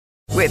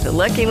With the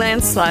Lucky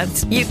Land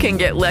Slots, you can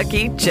get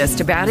lucky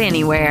just about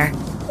anywhere.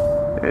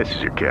 This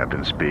is your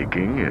captain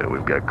speaking.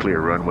 We've got clear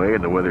runway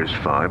and the weather's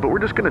fine, but we're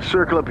just going to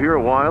circle up here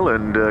a while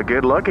and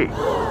get lucky.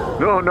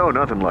 No,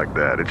 nothing like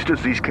that. It's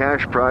just these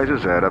cash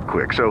prizes add up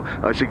quick. So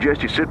I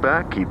suggest you sit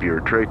back, keep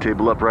your tray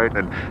table upright,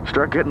 and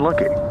start getting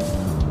lucky.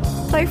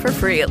 Play for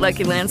free at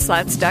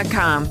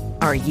LuckyLandSlots.com.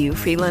 Are you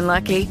feeling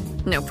lucky?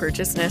 No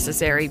purchase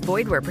necessary.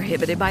 Void where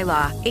prohibited by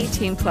law.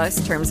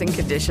 18+ terms and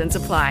conditions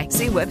apply.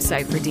 See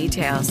website for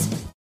details.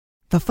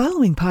 The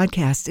following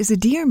podcast is a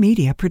Dear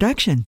Media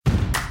production.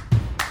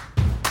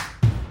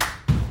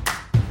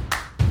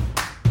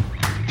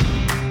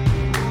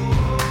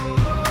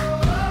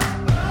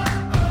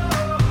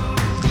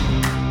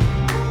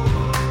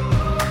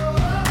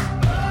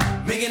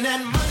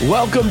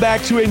 Welcome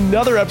back to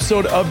another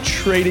episode of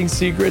Trading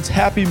Secrets.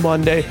 Happy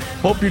Monday.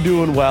 Hope you're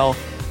doing well.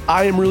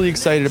 I am really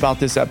excited about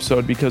this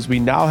episode because we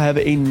now have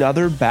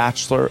another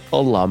Bachelor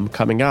alum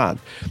coming on.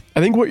 I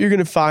think what you're going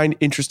to find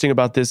interesting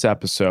about this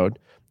episode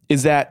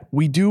is that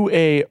we do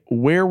a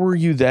where were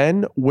you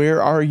then,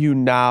 where are you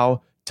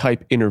now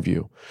type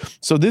interview.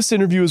 So this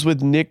interview is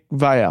with Nick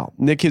Viall.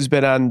 Nick has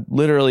been on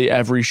literally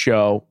every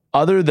show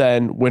other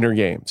than Winter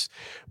Games.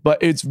 But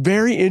it's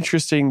very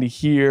interesting to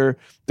hear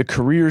the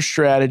career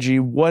strategy,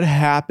 what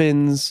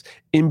happens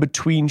in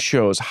between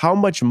shows, how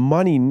much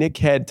money Nick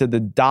had to the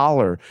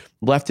dollar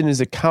left in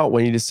his account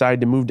when he decided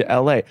to move to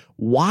LA.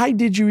 Why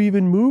did you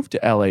even move to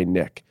LA,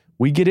 Nick?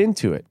 We get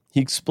into it.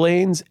 He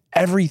explains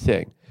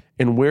everything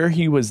and where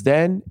he was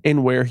then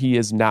and where he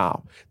is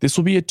now. This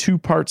will be a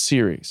 2-part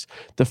series.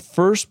 The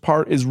first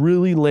part is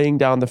really laying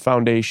down the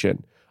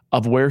foundation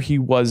of where he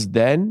was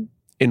then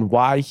and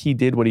why he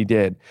did what he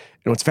did.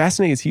 And what's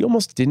fascinating is he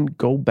almost didn't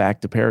go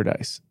back to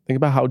paradise. Think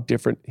about how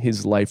different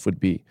his life would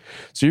be.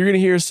 So you're going to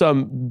hear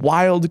some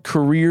wild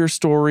career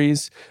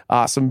stories,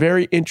 some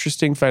very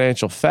interesting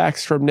financial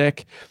facts from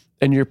Nick,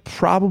 and you're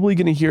probably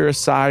going to hear a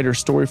side or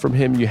story from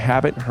him you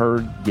haven't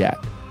heard yet.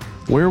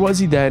 Where was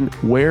he then?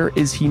 Where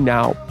is he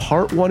now?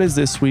 Part 1 is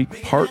this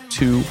week. Part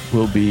 2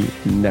 will be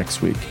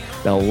next week.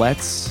 Now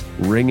let's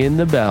ring in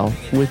the bell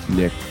with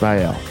Nick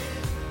Viall.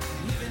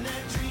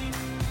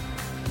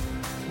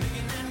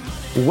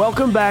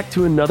 Welcome back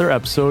to another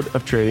episode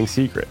of Trading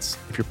Secrets.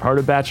 If you're part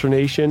of Bachelor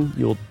Nation,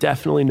 you'll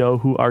definitely know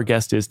who our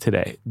guest is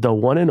today, the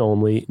one and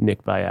only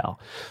Nick Viall.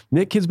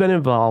 Nick has been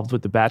involved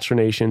with the Bachelor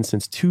Nation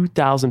since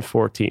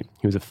 2014.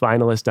 He was a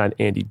finalist on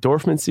Andy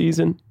Dorfman's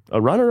season, a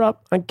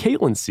runner-up on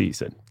Caitlin's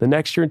season, the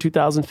next year in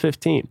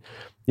 2015.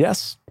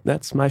 Yes,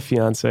 that's my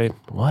fiance.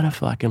 What a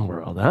fucking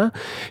world, huh?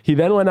 He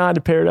then went on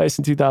to Paradise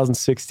in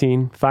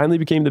 2016, finally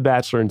became the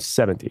Bachelor in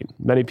 17.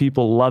 Many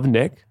people love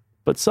Nick,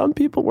 but some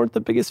people weren't the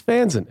biggest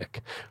fans of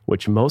Nick,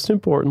 which most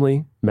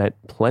importantly meant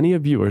plenty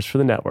of viewers for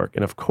the network.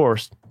 And of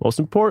course, most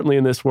importantly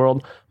in this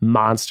world,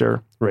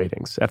 monster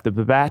ratings. After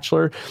The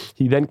Bachelor,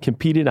 he then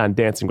competed on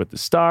Dancing with the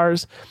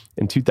Stars.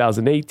 In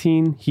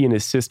 2018, he and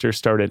his sister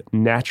started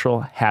Natural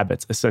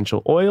Habits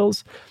Essential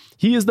Oils.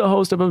 He is the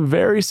host of a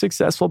very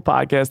successful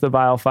podcast, The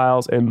Viall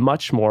Files, and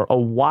much more. A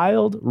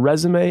wild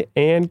resume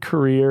and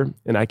career,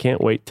 and I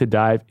can't wait to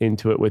dive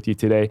into it with you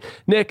today.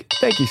 Nick,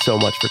 thank you so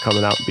much for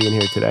coming out and being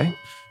here today.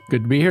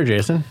 Good to be here,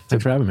 Jason.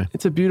 Thanks for having me.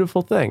 It's a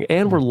beautiful thing.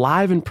 And we're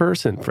live in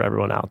person for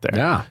everyone out there.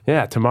 Yeah.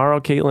 Yeah. Tomorrow,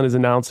 Caitlin is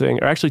announcing,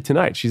 or actually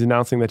tonight, she's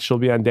announcing that she'll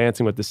be on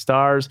Dancing with the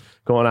Stars,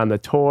 going on the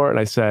tour. And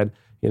I said,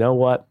 you know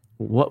what?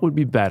 What would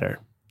be better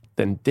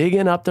than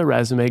digging up the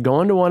resume,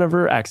 going to one of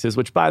her exes,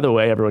 which, by the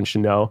way, everyone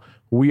should know,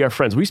 we are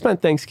friends. We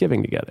spent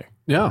Thanksgiving together.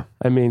 Yeah.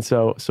 I mean,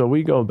 so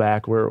we go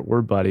back.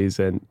 We're buddies,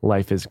 and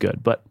life is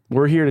good. But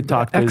we're here to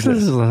talk business.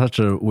 Exes is such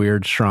a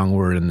weird, strong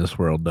word in this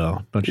world,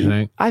 though. Don't you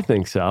think? I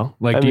think so.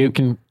 Like,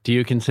 do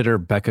you consider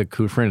Becca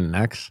Kufrin an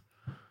ex?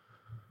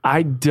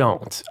 I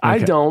don't. Okay. I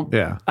don't.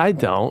 Yeah. I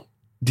don't.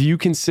 Do you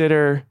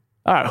consider?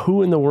 All right,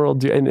 who in the world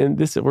do? And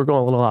this, we're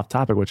going a little off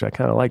topic, which I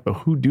kind of like. But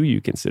who do you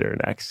consider an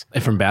ex?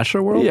 From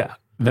Bachelor World? Yeah.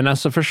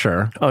 Vanessa for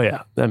sure. Oh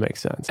yeah, that makes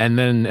sense. And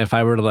then if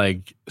I were to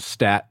like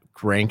stat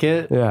rank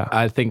it, yeah,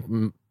 I think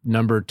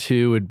number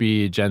 2 would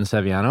be Jen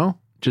Saviano,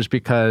 just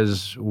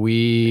because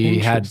we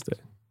had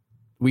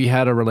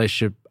a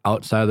relationship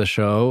outside of the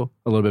show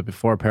a little bit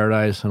before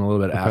Paradise and a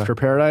little bit after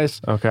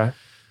Paradise. Okay.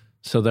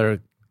 So they're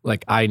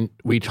like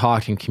we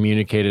talked and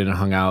communicated and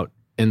hung out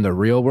in the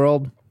real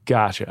world.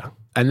 Gotcha.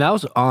 And that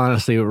was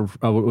honestly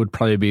would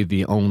probably be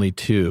the only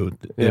 2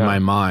 in my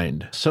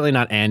mind. Certainly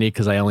not Andy,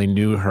 because I only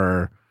knew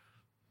her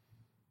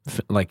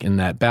like in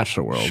that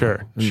Bachelor world.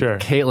 Sure.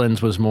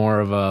 Caitlin's was more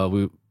of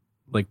a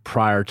like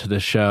prior to the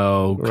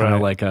show, kind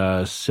of like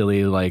a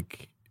silly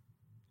like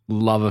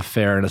love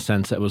affair in a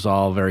sense that was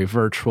all very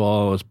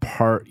virtual. It was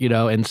part,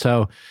 and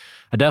so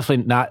I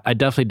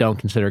definitely don't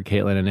consider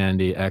Caitlin and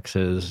Andy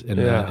exes in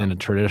a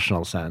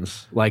traditional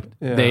sense. Like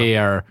they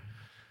are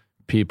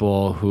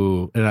people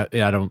who,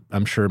 and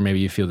I'm sure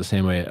maybe you feel the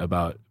same way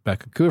about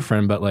Becca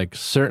Kufrin, but like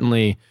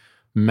certainly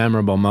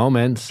memorable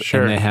moments.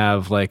 Sure. And they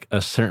have like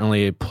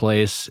certainly a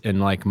place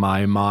in like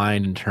my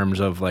mind in terms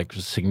of like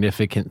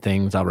significant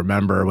things I'll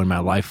remember when my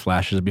life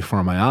flashes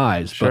before my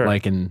eyes. Sure. But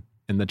like in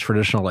in the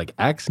traditional like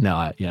ex.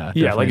 No, yeah.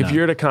 Yeah, like if not.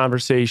 you're at a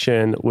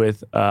conversation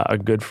with a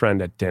good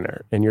friend at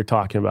dinner and you're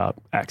talking about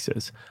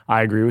exes,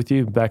 I agree with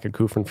you. Becca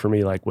Kufrin for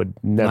me like would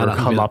never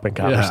come up in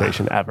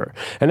conversation ever.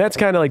 And that's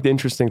kind of like the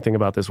interesting thing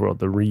about this world,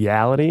 the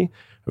reality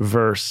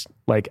versus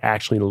like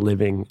actually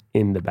living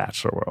in the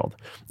Bachelor world.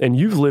 And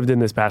you've lived in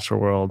this Bachelor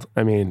world.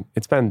 I mean,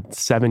 it's been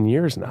 7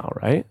 years now,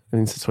 right? I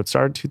mean, so it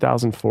started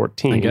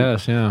 2014. I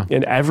guess, yeah.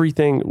 And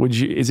everything,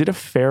 is it a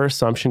fair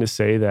assumption to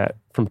say that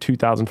from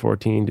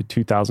 2014 to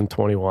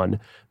 2021,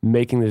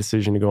 making the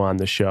decision to go on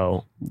the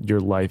show,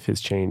 your life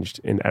has changed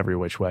in every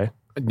which way?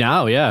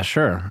 No, yeah,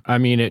 sure. I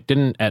mean, it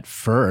didn't at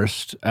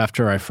first.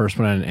 After I first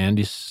went on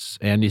Andy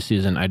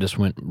season, I just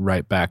went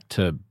right back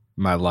to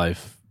my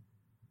life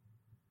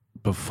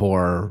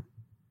before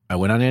I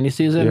went on Andy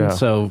season. Yeah.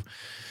 So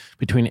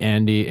between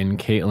Andy and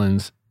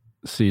Caitlin's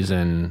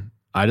season,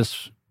 I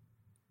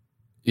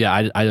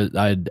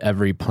had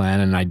every plan,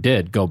 and I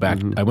did go back.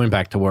 I went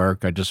back to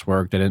work. I just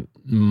worked, and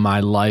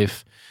my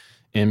life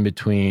in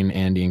between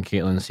Andy and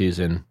Caitlin's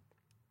season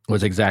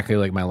was exactly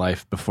like my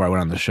life before I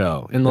went on the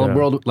show. In the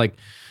world, like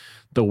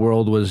the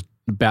world was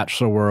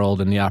Bachelor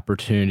world, and the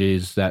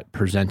opportunities that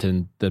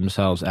presented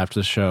themselves after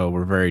the show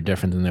were very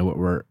different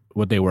than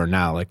what they were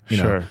now. Like, you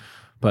know,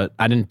 but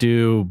I didn't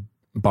do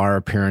bar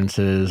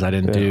appearances. I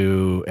didn't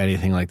do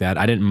anything like that.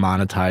 I didn't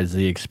monetize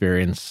the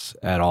experience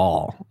at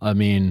all. I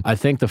mean, I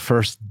think the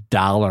first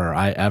 $1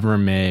 I ever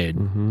made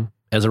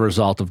as a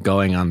result of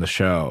going on the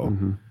show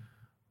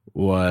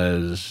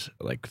was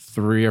like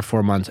 3 or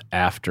 4 months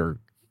after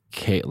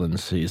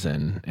Caitlin's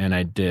season. And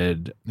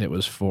it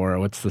was for,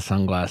 what's the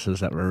sunglasses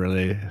that were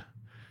really...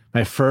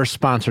 My first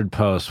sponsored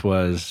post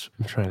was...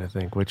 I'm trying to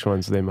think which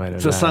ones they might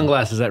have the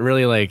sunglasses that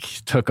really like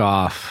took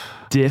off.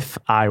 Diff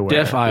Eyewear.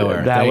 Diff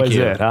Eyewear. That was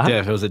it, huh?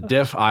 Diff. It was a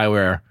Diff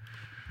Eyewear.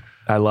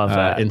 I love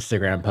that.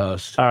 Instagram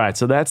post. All right,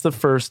 so that's the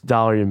first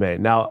 $1 you made.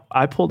 Now,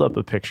 I pulled up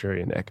a picture of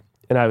you, Nick,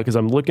 and because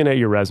I'm looking at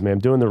your resume, I'm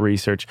doing the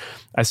research.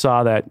 I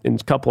saw that in a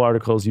couple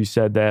articles you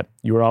said that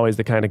you were always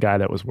the kind of guy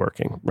that was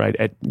working,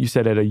 right? You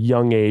said at a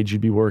young age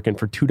you'd be working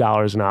for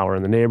 $2 an hour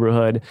in the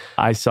neighborhood.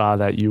 I saw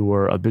that you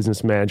were a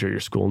business manager at your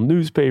school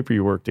newspaper.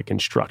 You worked at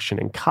construction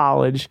in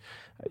college.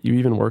 You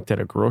even worked at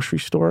a grocery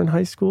store in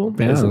high school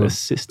as an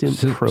assistant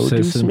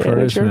produce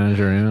manager.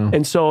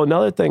 And so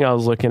another thing I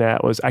was looking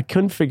at was I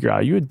couldn't figure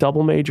out, are you a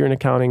double major in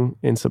accounting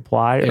and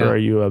supply or are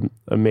you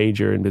a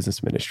major in business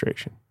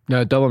administration?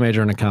 No, double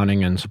major in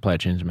accounting and supply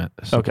chain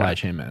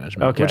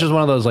management, which is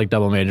one of those like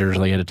double majors.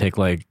 Like you had to take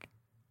like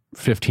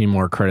 15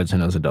 more credits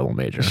in as a double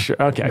major. Sure.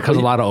 Okay. Because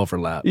a lot of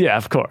overlap. Yeah,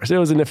 of course. It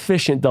was an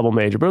efficient double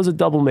major, but it was a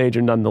double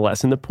major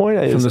nonetheless. And the point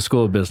is... From the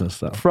School of Business,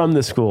 though. From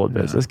the School of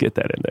Business. Get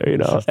that in there, you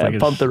know. Like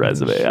pump the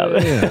resume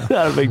out. Yeah.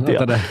 Not a big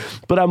deal.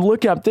 But I'm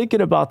thinking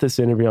about this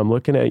interview. I'm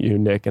looking at you,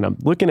 Nick, and I'm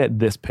looking at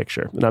this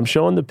picture. And I'm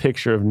showing the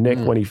picture of Nick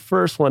when he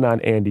first went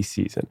on Andy's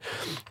season.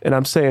 And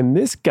I'm saying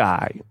this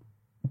guy,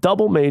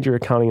 double major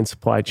accounting and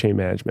supply chain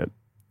management,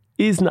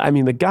 is not... I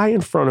mean, the guy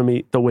in front of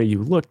me, the way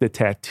you look, the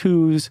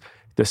tattoos...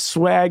 the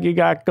swag you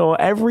got going,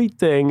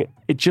 everything,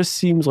 it just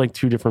seems like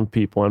two different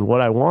people. And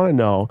what I want to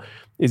know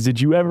is,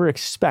 did you ever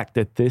expect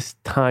at this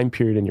time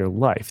period in your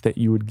life that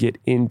you would get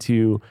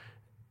into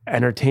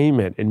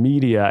entertainment and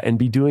media and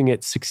be doing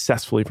it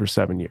successfully for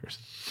 7 years?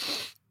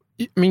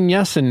 I mean,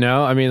 yes and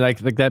no. I mean, like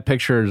that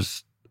picture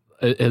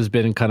has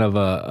been kind of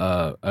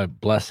a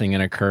blessing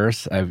and a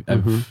curse. I've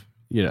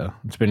you know,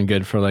 it's been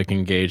good for like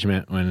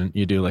engagement when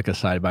you do like a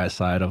side by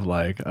side of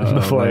like,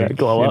 before like, I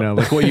glow up, you know,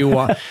 like what you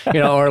want, you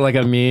know, or like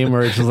a meme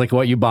where it's just like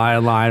what you buy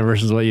online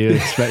versus what you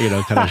expect, you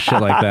know, kind of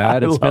shit like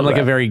that. It's been like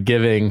a very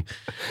giving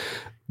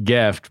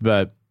gift,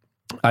 but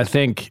I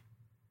think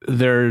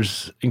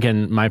there's,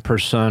 again, my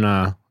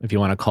persona, if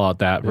you want to call it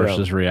that,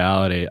 versus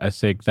reality. I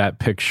think that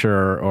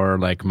picture or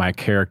like my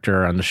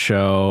character on the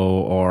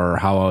show or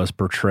how I was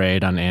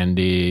portrayed on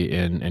Andy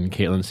and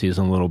Caitlin's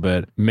season a little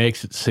bit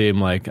makes it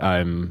seem like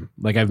I've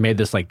made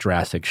this like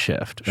drastic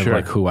shift of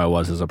like who I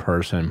was as a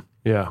person.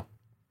 Yeah.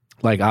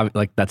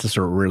 Like that's just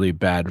a really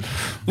bad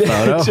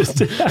photo.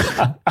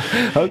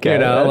 Okay, you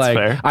know, that's like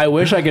fair. I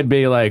wish I could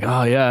be like,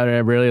 oh yeah, I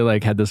really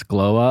like had this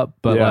glow up,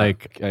 but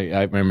like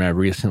I remember I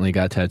recently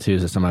got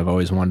tattoos. It's something I've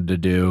always wanted to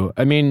do.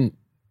 I mean,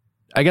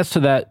 I guess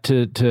to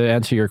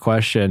answer your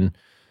question,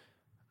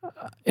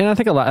 and I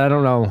think a lot. I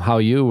don't know how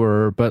you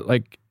were, but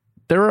like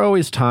there were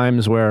always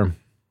times where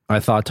I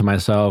thought to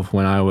myself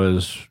when I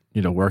was,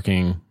 you know,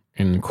 working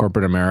in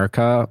corporate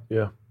America,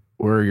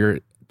 where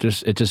it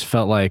just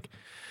felt like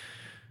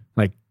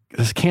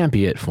this can't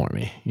be it for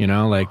me, you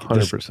know, like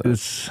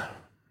 100%.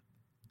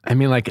 I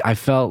mean, like I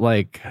felt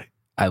like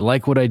I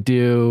like what I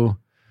do.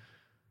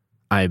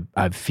 I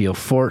feel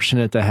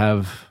fortunate to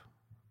have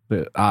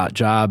the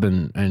job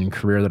and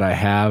career that I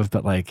have,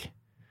 but like,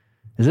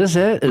 is this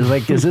it?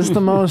 Is this the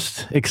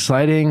most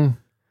exciting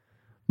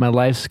my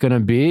life's going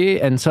to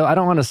be? And so I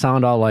don't want to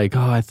sound all like,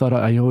 oh, I thought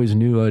I always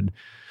knew I'd,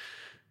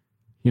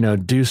 you know,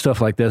 do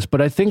stuff like this.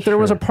 But I think there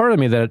was a part of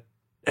me that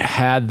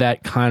had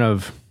that kind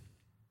of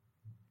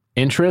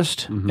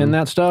interest in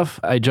that stuff.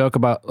 I joke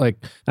about, like,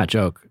 not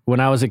joke. When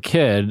I was a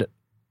kid,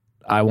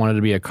 I wanted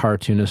to be a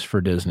cartoonist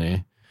for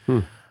Disney.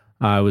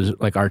 I was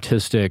like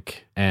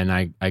artistic, and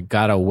I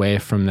got away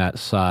from that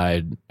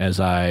side as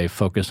I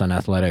focused on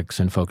athletics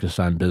and focused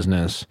on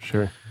business.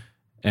 Sure.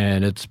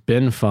 And it's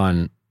been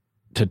fun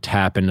to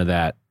tap into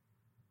that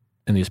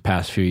in these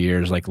past few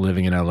years, like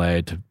living in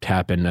LA, to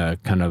tap into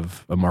kind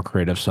of a more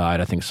creative side.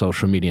 I think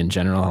social media in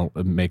general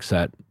makes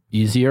that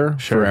easier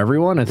for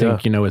everyone. I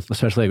think,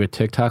 especially with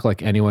TikTok,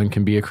 like anyone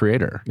can be a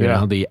creator. You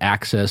know, the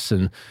access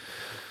and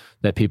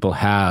that people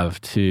have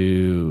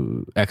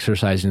to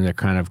exercising their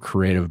kind of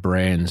creative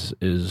brains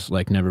is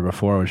like never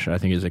before, which I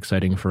think is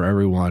exciting for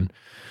everyone.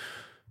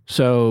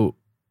 So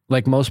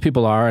like most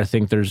people are, I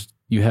think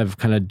you have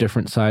kind of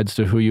different sides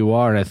to who you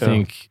are. And I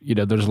think,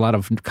 there's a lot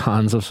of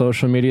cons of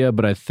social media,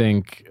 but I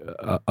think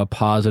a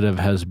positive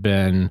has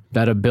been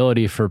that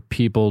ability for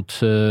people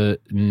to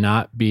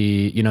not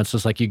be, it's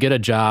just like you get a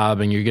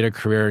job and you get a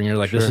career and you're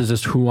like, this is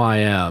just who I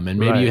am. And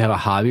maybe you have a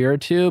hobby or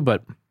two,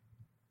 but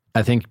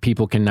I think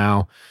people can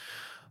now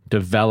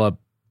develop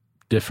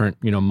different,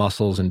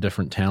 muscles and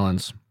different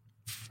talents.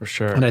 For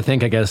sure. And I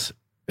think, I guess,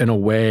 in a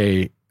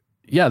way,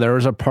 there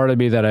was a part of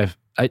me that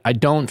I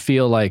don't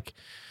feel like,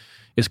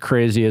 as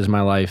crazy as my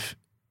life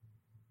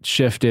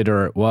shifted,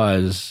 or it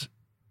was,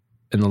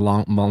 in the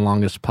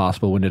longest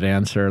possible winded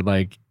answer,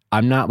 like,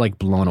 I'm not like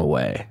blown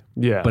away.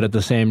 Yeah. But at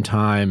the same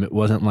time,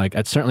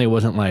 it certainly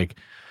wasn't like,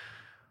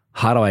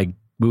 how do I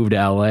move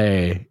to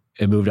LA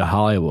and move to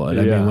Hollywood?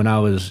 I mean, when I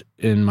was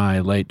in my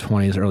late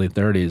 20s, early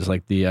 30s,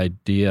 like the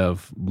idea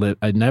of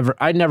I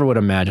never would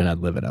imagine I'd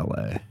live in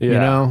LA.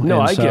 Yeah. No,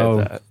 I get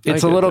that.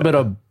 It's a little bit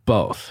of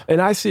both.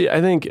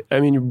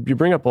 And you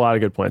bring up a lot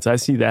of good points. I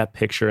see that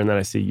picture and then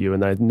I see you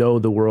and I know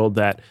the world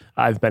that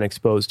I've been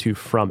exposed to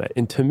from it.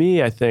 And to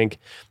me, I think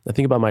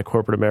about my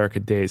corporate America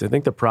days. I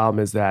think the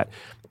problem is that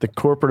the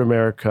corporate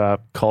America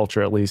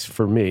culture, at least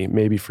for me,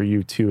 maybe for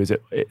you too, is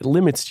it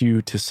limits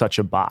you to such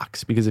a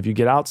box. Because if you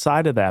get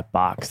outside of that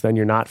box, then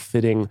you're not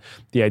fitting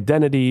the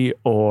identity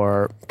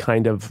or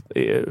kind of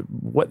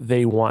what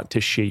they want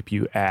to shape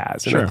you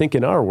as. And I think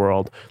in our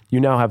world, you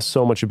now have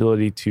so much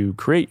ability to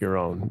create your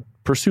own,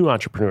 pursue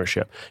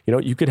entrepreneurship.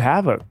 You could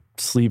have a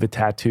sleeve of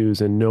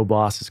tattoos and no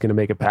boss is going to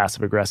make a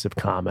passive aggressive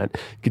comment.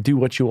 You could do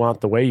what you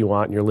want the way you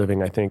want, and your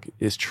living, I think,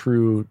 is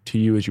true to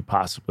you as you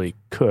possibly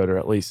could, or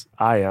at least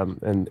I am.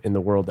 And in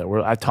the world that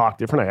I talk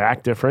different, I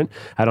act different.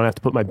 I don't have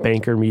to put my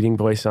banker meeting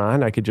voice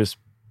on. I could just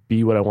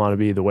be what I want to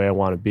be the way I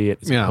want to be,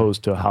 as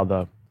opposed to how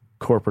the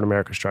corporate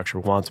America structure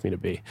wants me to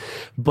be.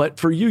 But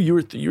for you, you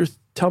were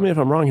tell me if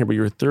I'm wrong here, but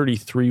you were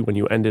 33 when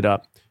you ended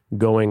up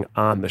going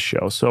on the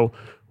show. So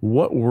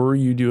what were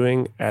you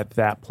doing at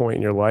that point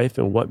in your life,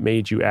 and what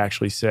made you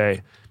actually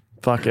say,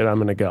 fuck it, I'm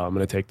going to go. I'm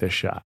going to take this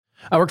shot?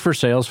 I worked for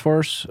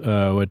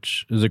Salesforce,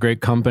 which is a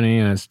great company,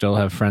 and I still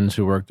have friends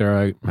who work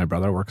there. My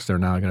brother works there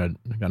now. I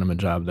got him a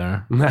job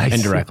there. Nice.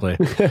 Indirectly.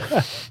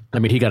 I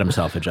mean, he got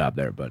himself a job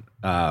there, but...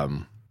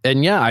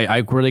 And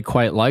I really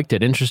quite liked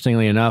it.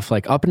 Interestingly enough,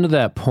 like up until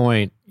that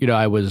point,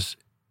 I was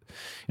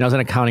an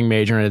accounting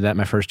major, and I did that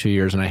my first 2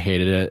 years, and I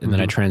hated it. And then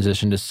I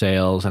transitioned to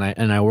sales, and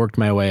I worked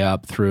my way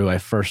up through. I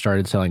first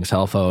started selling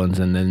cell phones,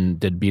 and then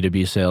did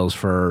B2B sales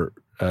for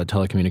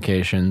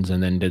telecommunications,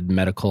 and then did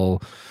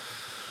medical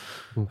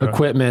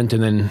equipment,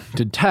 and then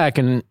did tech.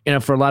 And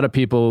for a lot of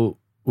people,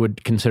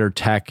 would consider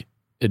tech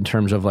in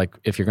terms of like,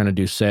 if you're going to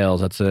do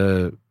sales, it's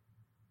a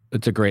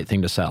great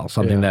thing to sell.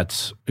 Something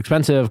that's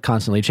expensive,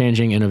 constantly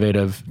changing,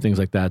 innovative, things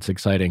like that. It's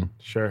exciting.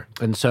 Sure.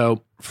 And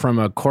so from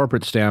a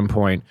corporate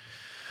standpoint,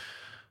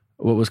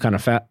 what was kind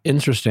of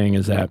interesting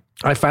is that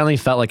I finally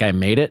felt like I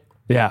made it.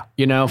 Yeah.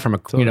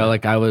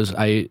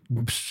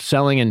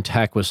 Selling in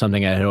tech was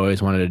something I had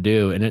always wanted to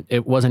do, and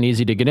it wasn't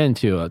easy to get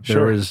into.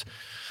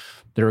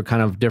 There were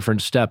kind of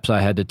different steps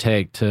I had to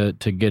take to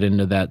get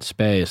into that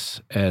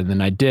space. And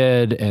then I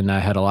did, and I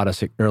had a lot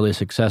of early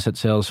success at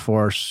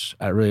Salesforce.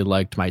 I really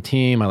liked my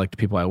team. I liked the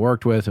people I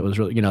worked with. It was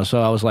really,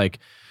 so I was like,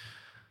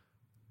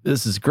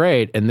 this is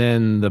great. And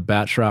then the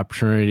bachelor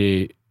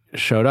opportunity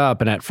showed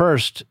up. And at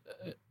first,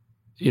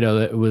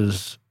 it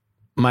was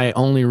my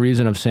only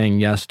reason of saying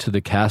yes to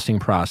the casting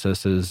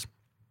process is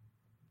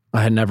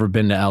I had never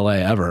been to LA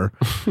ever.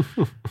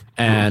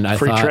 And I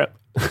thought... trip.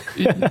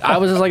 I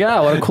was just like,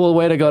 what a cool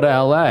way to go to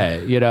LA,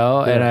 and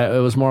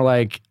it was more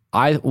like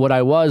what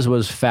I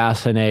was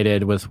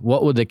fascinated with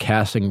what would the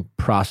casting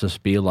process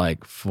be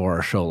like for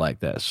a show like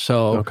this.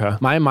 So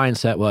my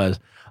mindset was,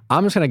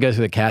 I'm just going to go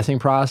through the casting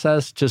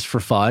process just for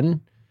fun,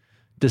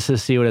 just to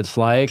see what it's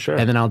like,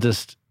 and then I'll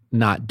just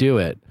not do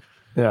it.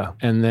 Yeah.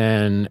 And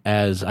then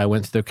as I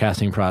went through the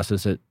casting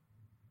process, it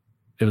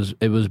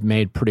was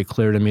made pretty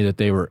clear to me that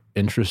they were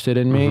interested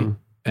in me.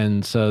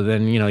 And so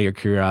then, your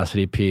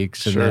curiosity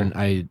peaks. And then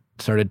I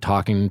started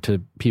talking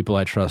to people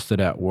I trusted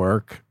at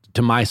work.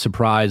 To my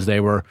surprise, they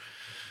were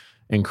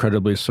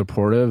incredibly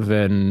supportive.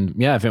 And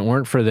yeah, if it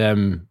weren't for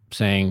them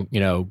saying,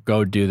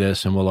 go do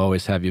this and we'll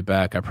always have you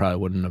back, I probably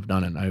wouldn't have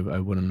done it. I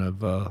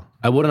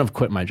wouldn't have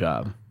quit my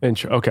job.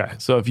 Okay.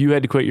 So if you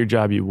had to quit your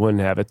job, you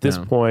wouldn't have. At this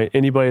point,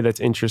 anybody that's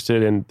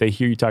interested and they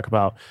hear you talk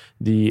about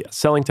the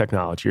selling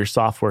technology, your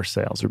software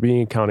sales, or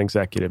being account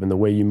executive and the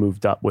way you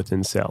moved up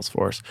within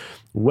Salesforce,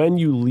 when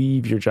you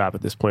leave your job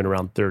at this point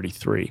around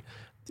 33,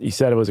 you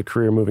said it was a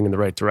career moving in the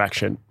right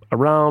direction.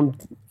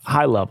 Around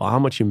high level, how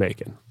much you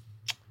making?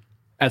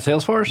 At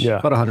Salesforce? Yeah.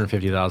 About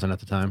 $150,000 at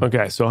the time.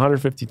 Okay, so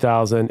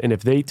 $150,000. And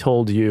if they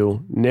told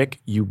you, Nick,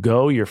 you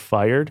go, you're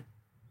fired,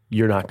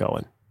 you're not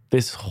going.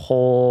 This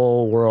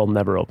whole world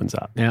never opens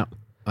up. Yeah,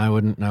 I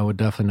would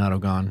definitely not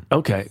have gone.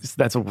 Okay,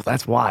 so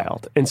that's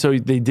wild. And so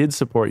they did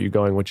support you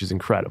going, which is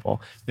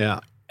incredible. Yeah.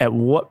 At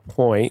what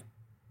point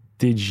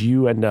did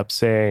you end up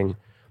saying,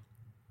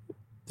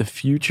 the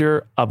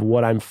future of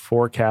what I'm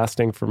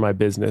forecasting for my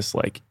business,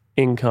 like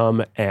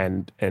income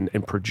and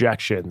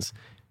projections,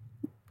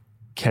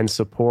 can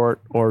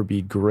support or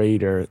be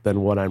greater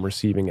than what I'm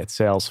receiving at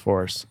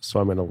Salesforce, so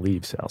I'm going to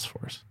leave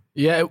Salesforce?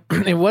 Yeah,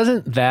 it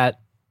wasn't that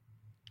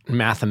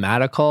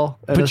mathematical.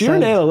 But you're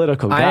an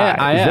analytical guy.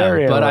 I am.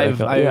 Very but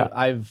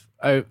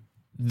analytical.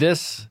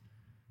 This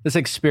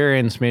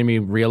experience made me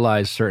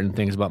realize certain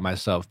things about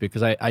myself,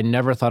 because I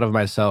never thought of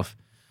myself.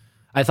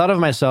 I thought of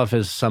myself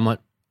as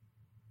somewhat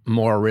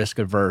more risk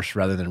averse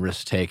rather than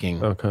risk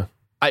taking. Okay.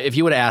 If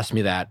you would have asked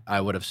me that, I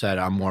would have said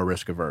I'm more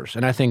risk averse.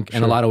 And I think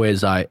in a lot of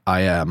ways I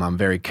am. I'm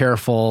very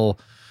careful.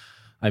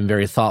 I'm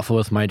very thoughtful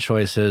with my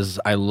choices.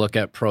 I look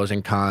at pros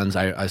and cons.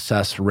 I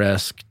assess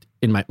risk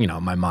in my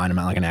mind. I'm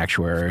not like an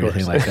actuary or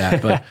anything like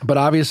that. But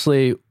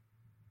obviously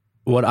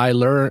what I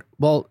learn,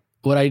 what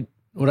I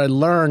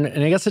learn,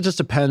 and I guess it just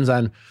depends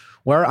on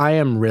where I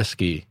am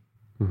risky.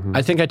 Mm-hmm.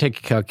 I think I take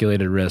a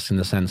calculated risk in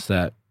the sense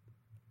that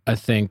I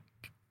think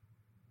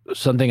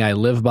something I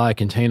live by,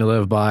 continue to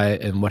live by,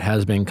 and what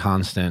has been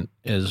constant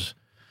is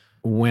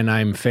when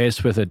I'm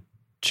faced with a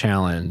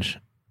challenge,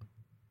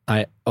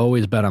 I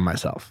always bet on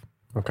myself.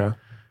 Okay.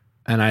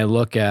 And I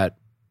look at,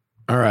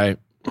 all right,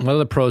 what are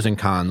the pros and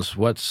cons?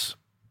 What's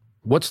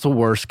the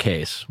worst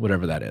case,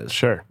 whatever that is?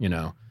 Sure.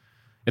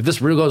 If this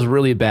really goes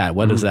really bad,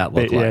 what does that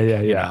look like?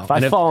 Yeah. If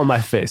I fall on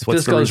my face,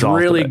 what's the result? This goes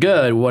really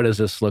good, what does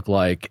this look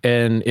like?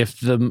 And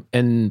if the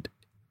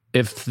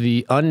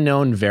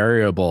unknown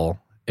variable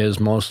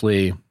is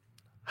mostly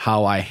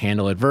how I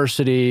handle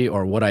adversity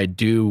or what I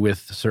do with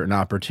certain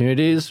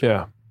opportunities,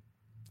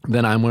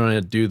 then I'm going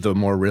to do the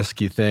more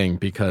risky thing,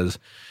 because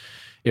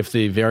if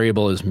the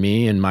variable is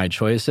me and my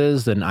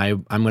choices, then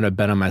I'm going to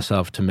bet on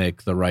myself to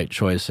make the right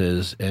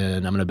choices,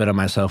 and I'm going to bet on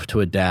myself to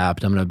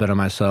adapt. I'm going to bet on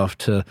myself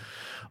to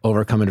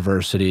overcome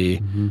adversity.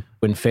 Mm-hmm.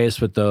 When faced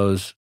with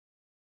those.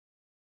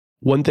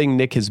 One thing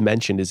Nick has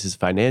mentioned is his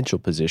financial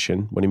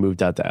position when he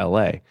moved out to LA.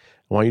 I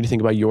want you to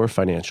think about your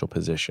financial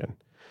position.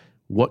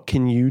 What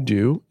can you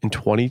do in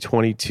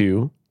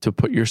 2022 to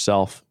put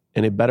yourself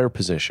in a better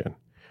position?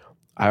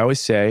 I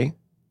always say,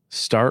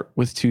 start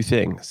with two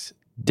things: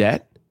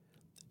 debt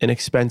and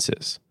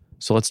expenses.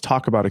 So let's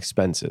talk about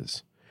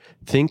expenses.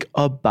 Think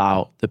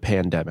about the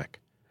pandemic.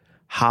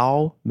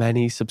 How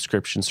many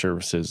subscription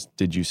services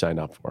did you sign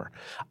up for?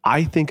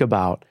 I think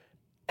about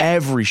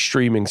every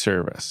streaming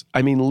service.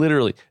 I mean,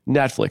 literally,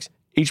 Netflix,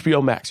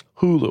 HBO Max,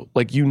 Hulu,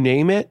 like you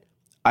name it,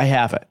 I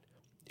have it.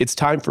 It's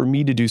time for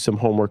me to do some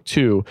homework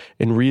too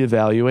and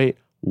reevaluate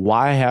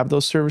why I have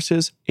those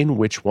services and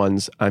which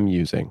ones I'm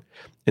using.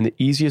 And the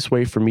easiest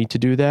way for me to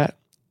do that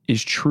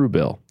is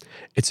Truebill.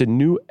 It's a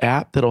new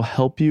app that'll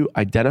help you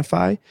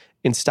identify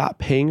and stop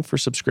paying for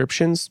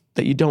subscriptions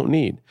that you don't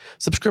need.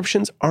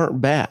 Subscriptions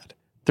aren't bad.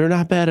 They're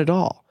not bad at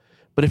all.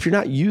 But if you're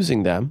not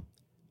using them,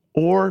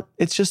 or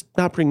it's just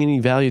not bringing any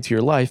value to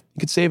your life,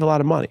 you could save a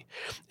lot of money.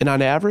 And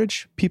on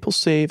average, people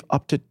save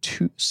up to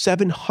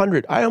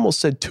 $700. I almost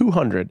said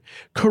 200.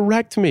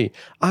 Correct me.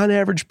 On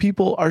average,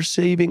 people are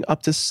saving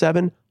up to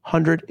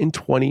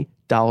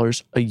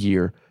 $720 a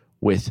year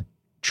with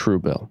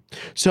Truebill.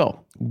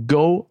 So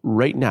go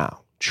right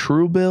now,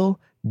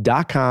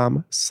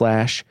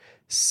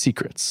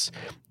 Truebill.com/secrets.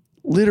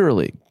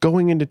 Literally,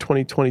 going into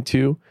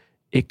 2022,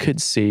 it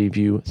could save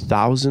you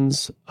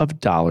thousands of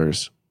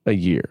dollars a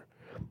year.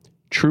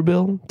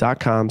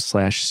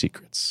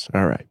 Truebill.com/secrets.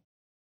 All right,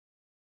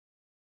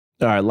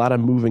 a lot of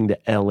moving to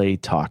LA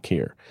talk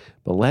here,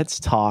 but let's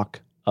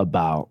talk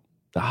about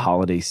the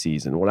holiday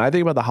season. When I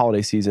think about the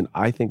holiday season,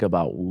 I think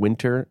about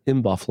winter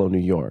in Buffalo, New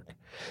York.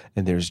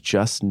 And there's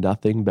just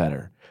nothing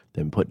better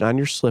than putting on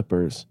your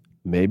slippers,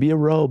 maybe a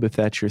robe if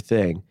that's your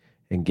thing,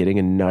 and getting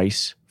a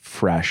nice,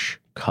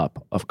 fresh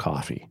cup of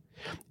coffee.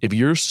 If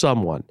you're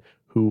someone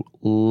who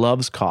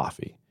loves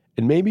coffee,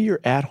 and maybe your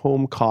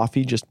at-home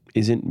coffee just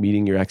isn't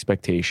meeting your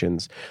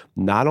expectations,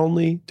 not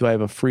only do I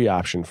have a free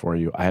option for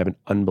you, I have an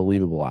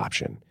unbelievable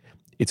option.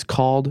 It's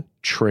called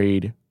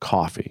Trade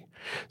Coffee.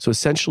 So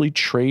essentially,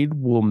 Trade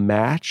will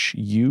match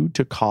you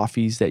to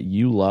coffees that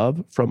you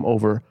love from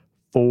over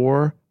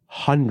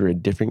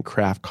 400 different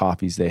craft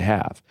coffees they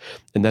have.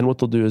 And then what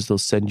they'll do is they'll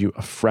send you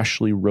a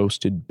freshly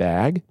roasted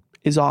bag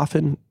as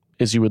often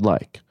as you would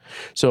like.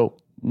 So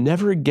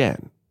never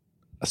again,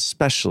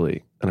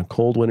 especially on a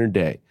cold winter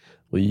day,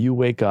 will you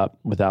wake up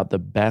without the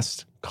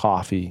best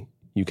coffee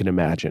you can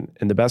imagine.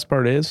 And the best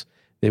part is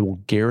they will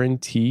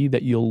guarantee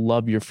that you'll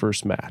love your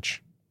first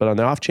match. But on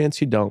the off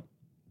chance you don't,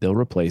 they'll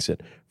replace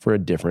it for a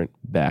different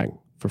bag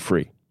for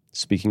free.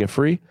 Speaking of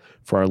free,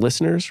 for our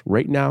listeners,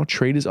 right now,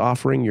 Trade is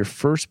offering your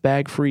first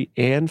bag free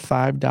and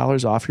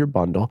 $5 off your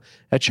bundle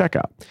at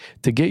checkout.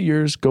 To get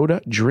yours, go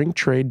to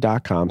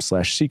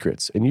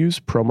drinktrade.com/secrets and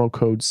use promo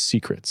code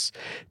SECRETS.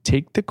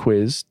 Take the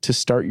quiz to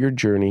start your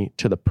journey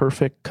to the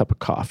perfect cup of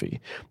coffee.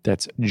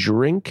 That's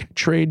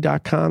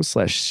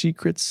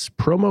drinktrade.com/secrets,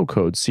 promo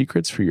code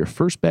SECRETS for your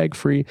first bag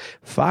free,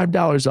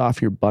 $5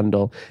 off your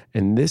bundle.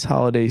 And this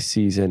holiday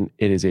season,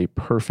 it is a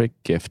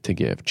perfect gift to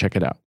give. Check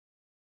it out.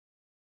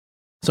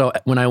 So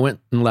when I went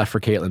and left for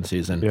Caitlin's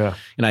season, and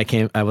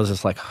I was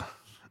just like,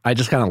 I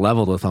just kind of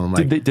leveled with them.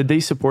 Like, did they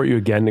support you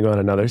again to go on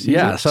another season?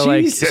 Yeah. So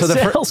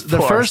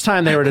the first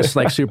time they were just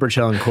like super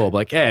chill and cool.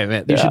 Like, hey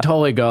man, you should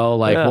totally go.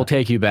 Like, we'll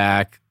take you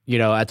back. You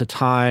know, at the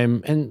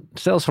time, and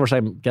Salesforce,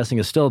 I'm guessing,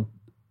 is still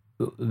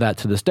that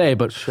to this day.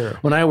 But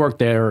when I worked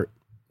there,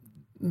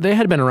 they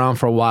had been around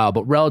for a while,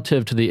 but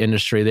relative to the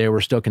industry, they were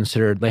still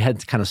considered. They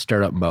had kind of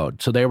startup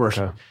mode, so they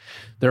were.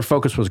 Their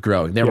focus was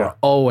growing. They were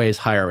always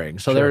hiring.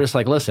 So they were just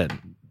like, listen,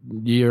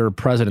 you're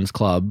President's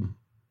Club.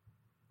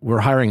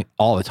 We're hiring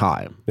all the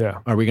time.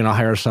 Yeah. Are we going to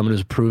hire someone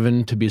who's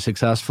proven to be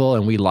successful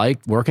and we like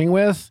working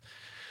with?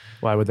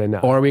 Why would they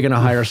not? Or are we going to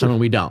hire someone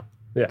we don't?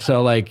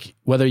 So like,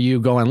 whether you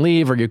go on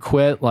leave or you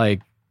quit, like,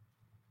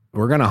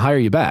 we're going to hire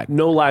you back.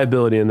 No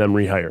liability in them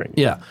rehiring.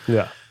 Yeah.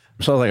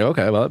 So I was like,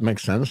 okay, well, it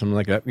makes sense. I'm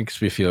like, that makes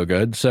me feel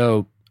good.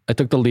 So I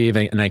took the leave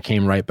and I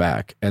came right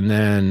back. And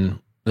then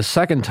the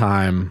second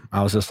time,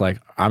 I was just like,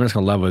 I'm just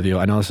going to level with you.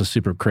 I know this is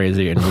super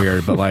crazy and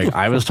weird, but like,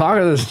 I was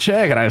talking to this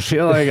chick and I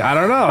feel like, I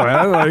don't know,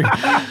 man. Like,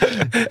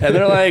 and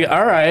they're like,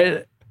 all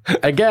right,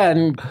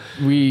 again,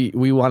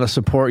 we want to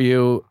support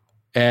you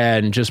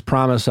and just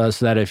promise us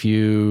that if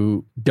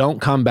you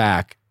don't come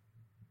back,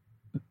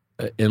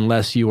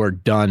 unless you are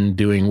done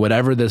doing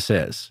whatever this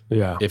is.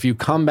 If you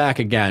come back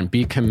again,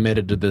 be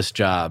committed to this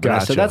job. And I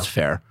said, that's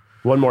fair.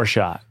 One more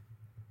shot.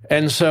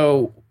 And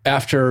so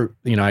after,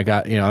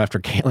 after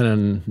Caitlin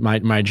and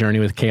my journey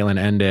with Caitlin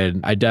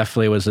ended, I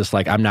definitely was just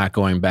like, I'm not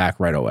going back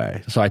right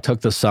away. So I took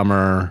the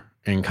summer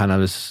and kind of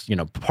this,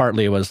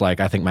 partly it was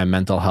like, I think my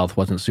mental health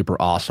wasn't super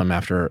awesome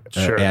after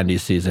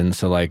Andy's season.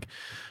 So like,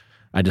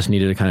 I just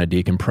needed to kind of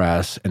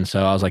decompress. And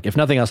so I was like, if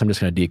nothing else, I'm just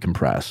going to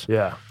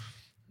decompress.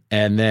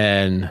 And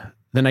then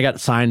I got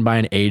signed by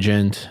an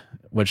agent,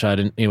 which I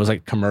didn't, it was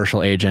like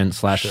commercial agent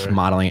 /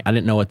 modeling. I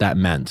didn't know what that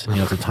meant,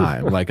 at the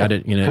time. Like I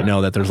didn't,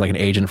 know that there's like an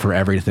agent for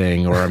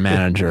everything or a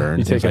manager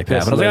and things like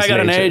that. But I was like, I got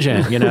an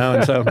agent,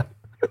 and so,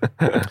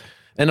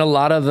 and a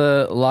lot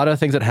of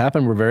things that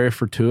happened were very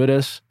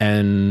fortuitous.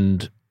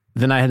 And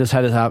then I had this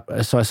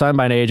so I signed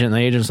by an agent and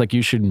the agent's like,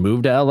 you should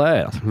move to LA.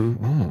 I was like,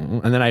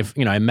 And then I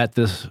met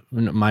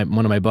one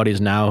of my buddies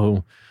now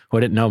who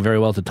I didn't know very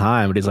well at the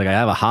time, but he's like, I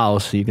have a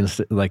house, so you can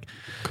like,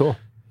 cool.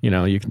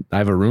 I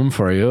have a room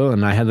for you.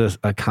 And I had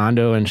a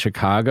condo in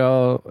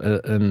Chicago.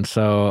 And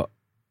so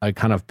I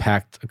kind of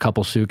packed a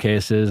couple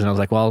suitcases and I was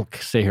like, well, I'll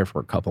stay here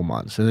for a couple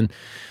months. And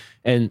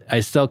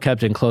I still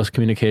kept in close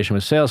communication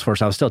with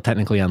Salesforce. I was still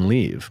technically on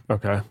leave.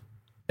 Okay.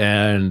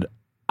 And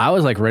I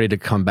was like ready to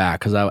come back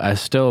because I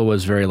still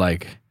was very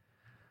like,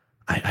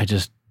 I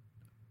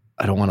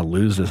don't want to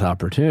lose this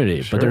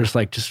opportunity. But they're just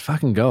like, just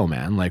fucking go,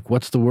 man. Like,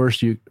 what's the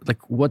worst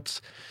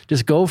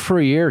just go for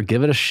a year,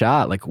 give it a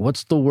shot. Like,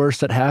 what's the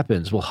worst that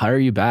happens? We'll hire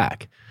you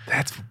back.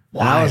 That's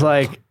wild. And I was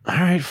like, all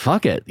right,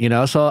 fuck it.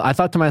 So I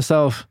thought to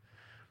myself,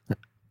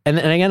 and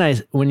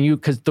again,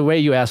 because the way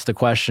you asked the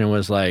question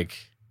was like,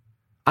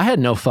 I had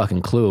no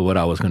fucking clue what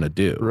I was going to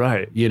do.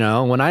 Right.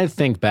 When I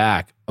think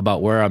back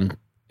about where I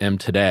am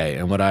today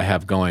and what I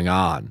have going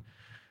on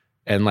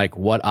and like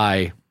what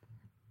I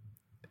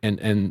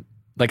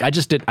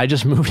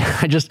just moved.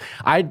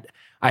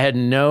 I had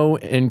no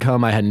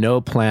income. I had no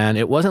plan.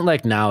 It wasn't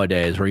like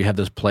nowadays where you have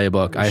this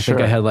playbook. I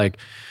think I had like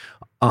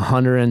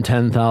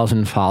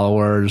 110,000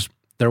 followers.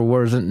 There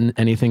wasn't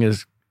anything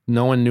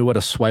no one knew what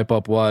a swipe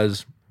up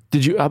was.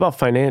 How about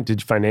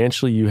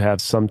financially you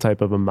have some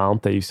type of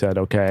amount that you said,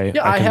 okay,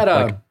 I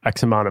had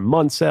X amount of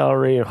month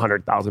salary,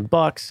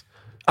 $100,000.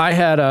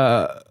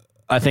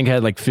 I think I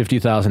had like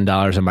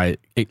 $50,000 in my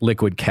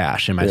liquid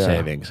cash in my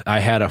savings.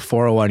 I had a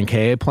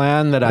 401k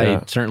plan that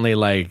I certainly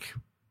like,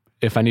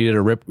 if I needed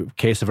a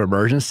case of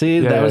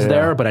emergency, that was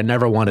there, but I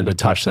never wanted to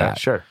touch that.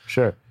 Sure.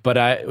 But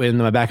in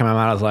the back of my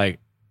mind, I was like,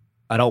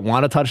 I don't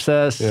want to touch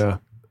this,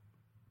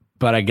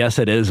 but I guess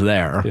it is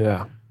there.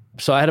 Yeah.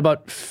 So I had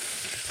about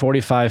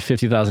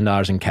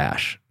 $50,000 in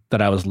cash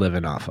that I was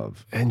living off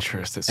of.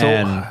 Interesting. So,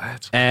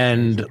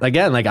 and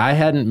again, like I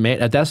hadn't made,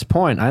 at this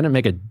point, I hadn't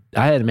made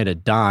a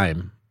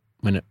dime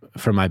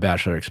from my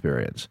bachelor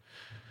experience.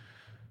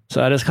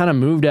 So I just kind of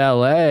moved to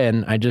LA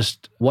and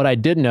what I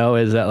did know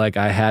is that like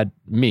I had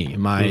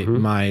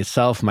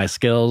myself, my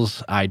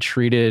skills. I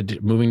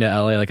treated moving to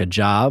LA like a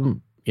job.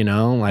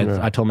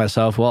 I told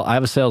myself, well, I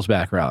have a sales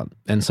background.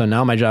 And so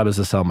now my job is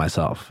to sell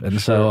myself.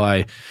 And so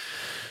I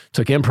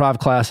took improv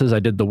classes. I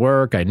did the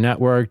work. I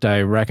networked.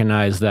 I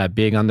recognized that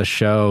being on the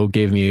show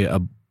gave me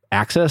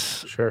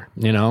access. Sure.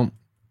 I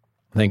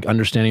think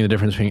understanding the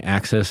difference between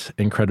access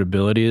and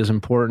credibility is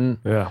important.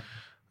 Yeah.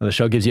 The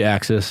show gives you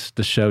access.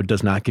 The show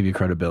does not give you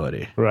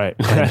credibility. Right.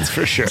 That's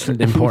for sure. It's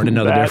important to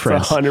know the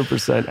difference. That's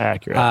 100%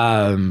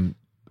 accurate.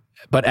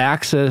 But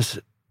access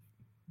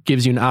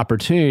gives you an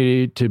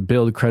opportunity to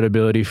build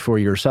credibility for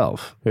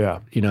yourself. Yeah.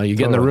 You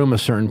get in the room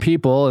with certain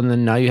people, and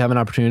then now you have an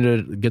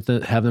opportunity to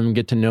have them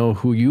get to know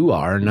who you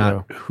are,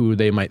 not who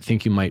they might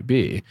think you might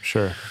be.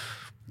 Sure.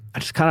 I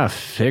just kind of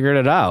figured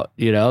it out.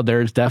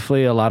 There's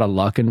definitely a lot of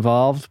luck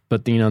involved,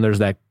 but there's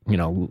that,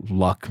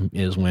 luck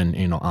is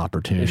when,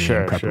 opportunity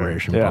and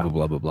preparation, blah, blah,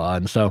 blah, blah, blah.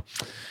 And so,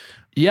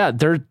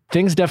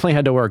 things definitely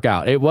had to work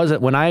out. It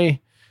wasn't when I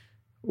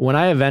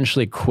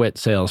eventually quit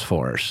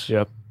Salesforce.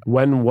 Yep.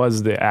 When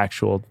was the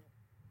actual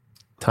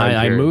time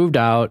I moved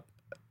out.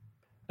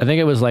 I think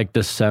it was like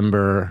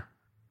December.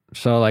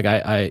 So like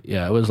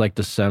it was like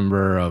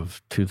December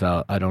of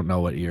 2000. I don't know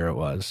what year it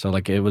was. So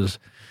like it was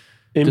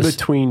in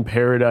between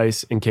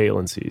Paradise and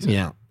Caitlin season.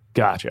 Yeah.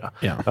 Gotcha.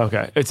 Yeah.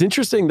 Okay. It's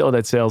interesting though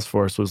that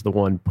Salesforce was the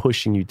one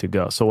pushing you to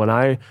go. So when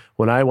I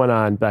went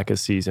on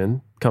Becca's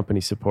season,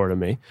 company supported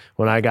me.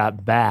 When I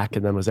got back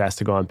and then was asked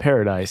to go on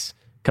Paradise,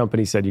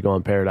 company said, you go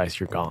on Paradise,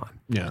 you're gone.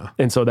 Yeah.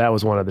 And so that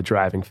was one of the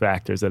driving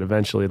factors that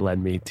eventually led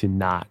me to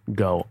not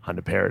go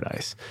onto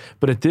Paradise.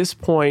 But at this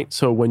point,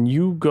 so when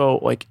you go,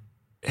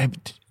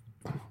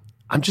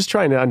 I'm just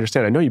trying to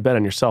understand. I know you bet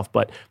on yourself,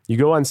 but you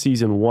go on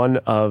season 1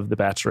 of The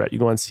Bachelorette, you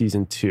go on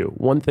season 2.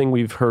 One thing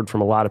we've heard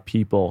from a lot of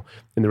people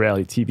in the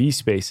reality TV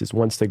space is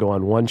once they go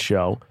on one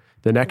show,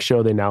 the next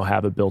show, they now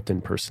have a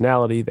built-in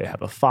personality, they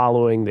have a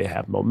following, they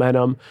have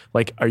momentum.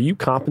 Like, are you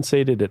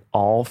compensated at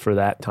all for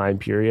that time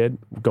period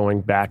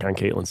going back on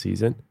Caitlin's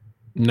season?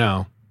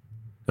 No.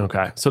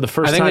 Okay. So the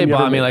first time I think they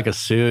bought me like a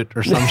suit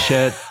or some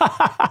shit.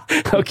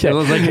 Okay.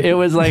 It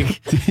was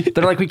like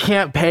they're like, we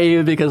can't pay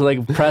you because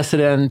like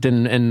precedent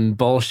and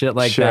bullshit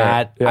like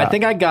that. Yeah. I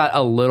think I got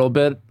a little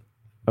bit,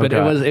 but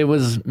it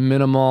was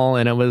minimal,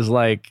 and it was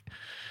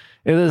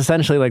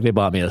essentially like they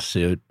bought me a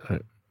suit. Or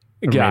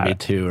maybe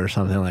 2 or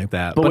something like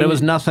that. But it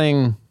was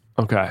nothing.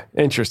 Okay,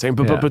 interesting.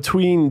 But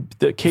between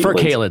the for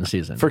Caitlin's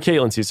season.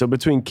 So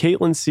between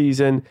Caitlin's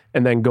season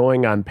and then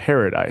going on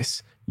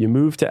Paradise, you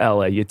move to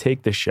LA, you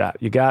take the shot.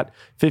 You got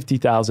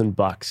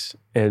 $50,000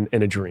 in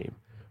a dream.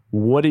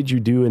 What did you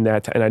do in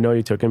that time? And I know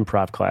you took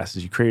improv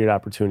classes, you created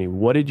opportunity.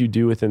 What did you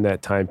do within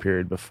that time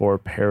period before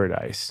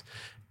Paradise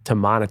to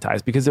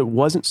monetize? Because it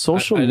wasn't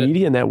social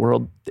media in that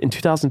world in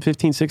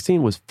 2015,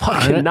 16 was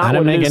fucking not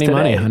what it is today. I didn't make any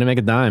money. I didn't make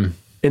a dime.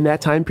 In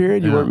that time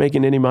period, you weren't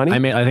making any money?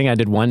 I think I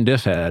did one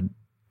diff ad.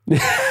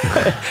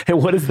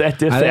 And what is that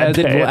diff ad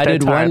pay I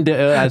did one.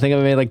 I think I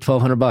made like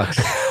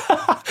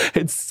 $1,200.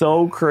 It's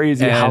so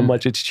crazy how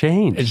much it's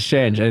changed. It's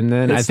changed, and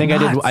then I think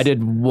nuts. I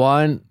did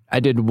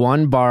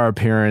one bar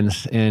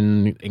appearance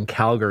in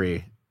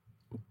Calgary,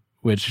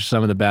 which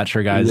some of the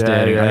Bachelor guys did.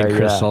 I think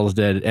Crystals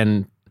did,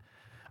 and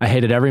I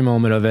hated every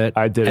moment of it.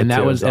 I did, and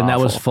that too. was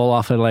that was full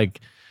off of like.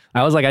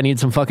 I was like, I need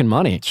some fucking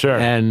money. Sure.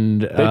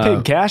 And they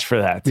paid cash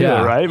for that too,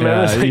 right?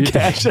 Man, yeah. Like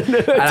cash. And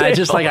I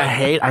just like, I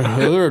hated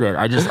it.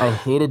 I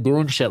hated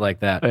doing shit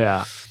like that.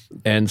 Yeah.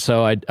 And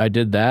so I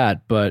did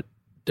that, but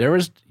there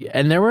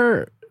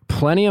were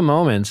plenty of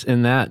moments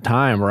in that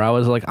time where I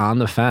was like on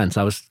the fence.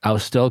 I was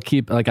still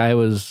I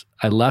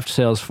left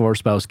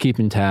Salesforce, but I was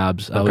keeping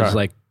tabs. I was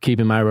like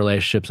keeping my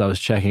relationships. I was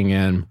checking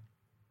in.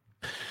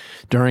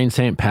 During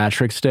St.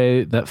 Patrick's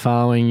Day that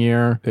following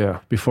year,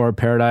 before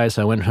Paradise,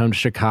 I went home to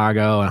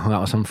Chicago and hung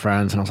out with some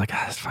friends, and I was like,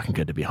 it's fucking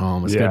good to be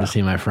home. It's good to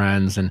see my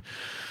friends.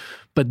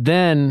 But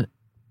then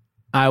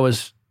I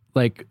was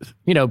like,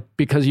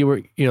 because you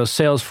were,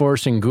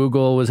 Salesforce and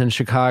Google was in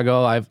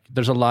Chicago.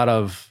 There's a lot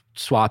of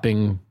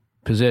swapping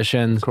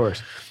positions. Of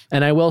course.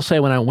 And I will say,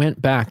 when I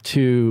went back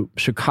to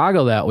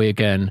Chicago that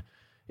weekend,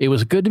 it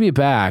was good to be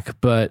back,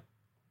 but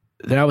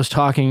then I was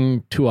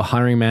talking to a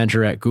hiring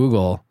manager at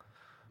Google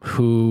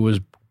who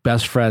was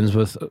best friends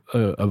with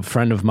a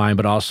friend of mine,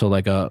 but also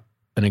like an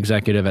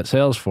executive at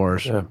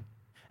Salesforce. Yeah.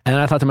 And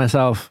I thought to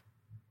myself,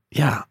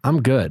 yeah,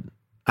 I'm good.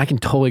 I can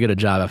totally get a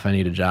job if I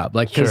need a job.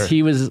 Like, because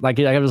he was like,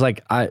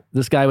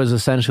 this guy was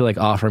essentially like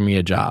offering me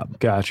a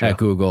job at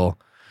Google,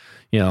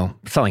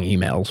 selling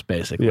emails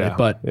basically. Yeah.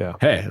 But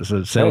hey, it's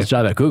a sales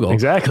job at Google.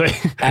 Exactly.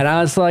 And I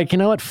was like, you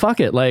know what?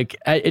 Fuck it. Like,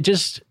 it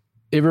just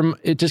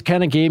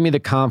kind of gave me the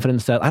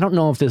confidence that I don't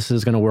know if this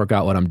is going to work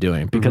out what I'm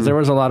doing, because there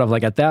was a lot of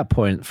like, at that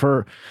point,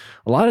 for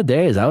a lot of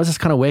days, I was just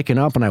kind of waking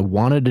up and I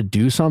wanted to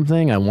do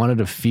something. I wanted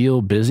to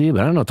feel busy, but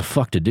I don't know what the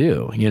fuck to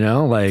do,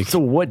 like. So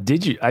what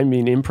did you,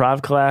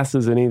 improv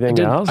classes, anything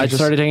else? I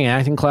started taking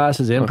acting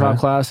classes, improv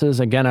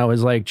classes. Again, I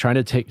was like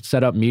trying to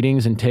set up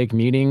meetings and take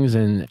meetings,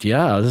 and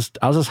I was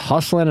just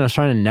hustling, and I was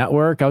trying to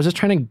network. I was just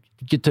trying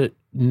to get to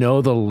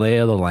know the lay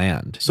of the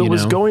land. So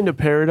was going to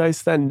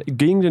Paradise then,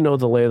 getting to know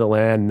the lay of the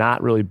land,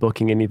 not really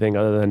booking anything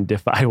other than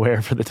Diff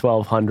Eyewear for the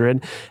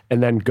 1200,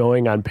 and then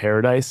going on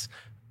Paradise,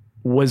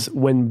 was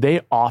when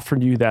they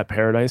offered you that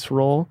Paradise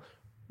role,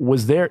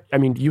 was there, I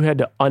mean, you had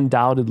to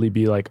undoubtedly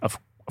be like, of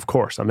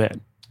course, I'm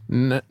in.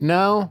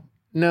 No,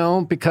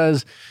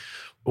 because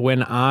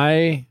when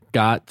I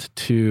got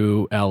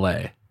to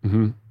LA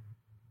and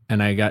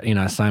I got,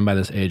 signed by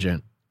this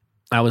agent,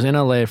 I was in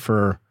LA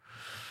for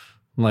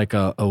like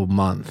a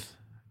month.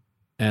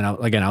 And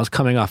I was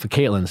coming off of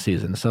Caitlin's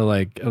season. So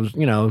like, I was,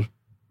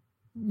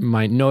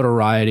 my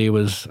notoriety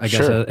was, I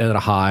guess, at a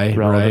high,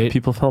 right?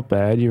 People felt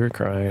bad. You were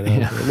crying.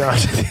 Yeah.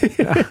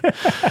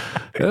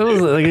 It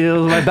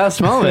was my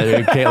best moment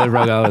when Caitlin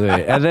broke out with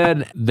me. And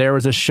then there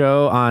was a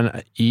show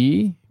on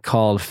E!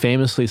 Called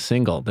Famously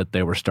Single that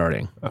they were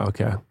starting.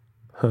 Okay.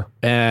 Huh.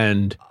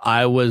 And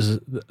I was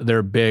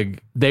their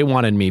big, they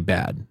wanted me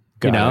bad.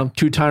 Got it.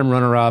 2-time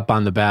runner-up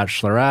on The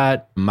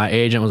Bachelorette. My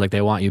agent was like,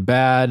 they want you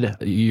bad.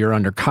 You're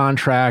under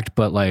contract,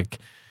 but like,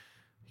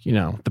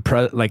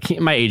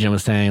 my agent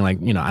was saying like,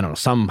 I don't know,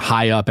 some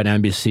high up at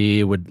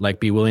NBC would like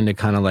be willing to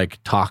kind of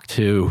like talk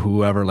to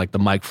whoever, like the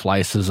Mike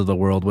Fleises of the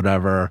world,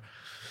 whatever.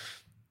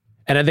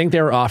 And I think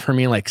they were offering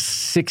me like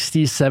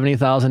 $60,000,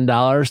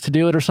 $70,000 to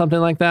do it or something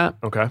like that.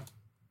 Okay.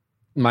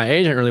 My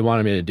agent really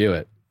wanted me to do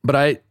it.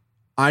 But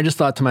I just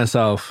thought to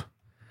myself,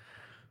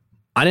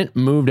 I didn't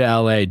move to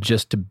LA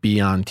just to be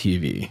on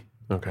TV.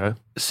 Okay.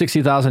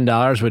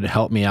 $60,000 would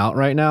help me out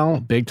right now,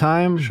 big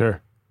time.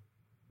 Sure.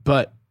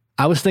 But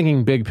I was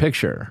thinking big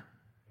picture.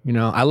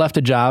 I left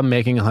a job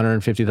making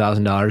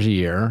 $150,000 a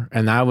year,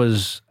 and it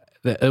was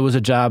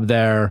a job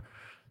there.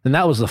 And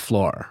that was the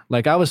floor.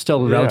 Like I was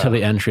still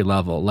relatively entry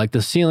level. Like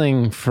the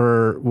ceiling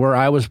for where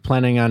I was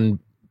planning on,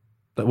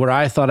 where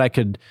I thought I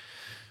could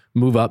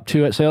move up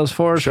to at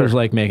Salesforce was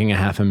like making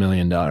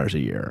 $500,000 a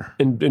year.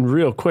 And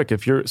real quick,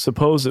 if you're,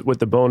 suppose that with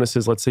the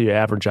bonuses, let's say you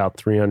average out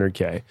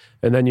 300K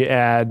and then you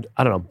add,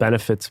 I don't know,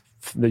 benefits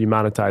that you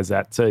monetize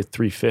that, say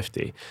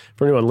 350.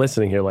 For anyone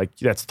listening here, like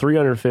that's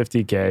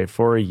 350K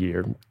for a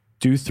year.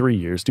 Do 3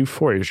 years, do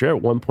 4 years, you're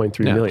at 1.3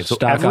 million. So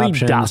stock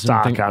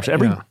options,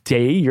 every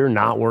day you're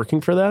not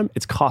working for them,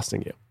 it's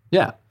costing you.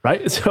 Yeah.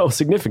 Right? So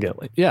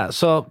significantly. Yeah.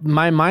 So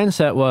my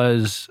mindset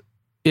was,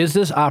 is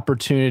this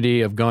opportunity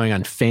of going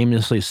on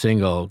Famously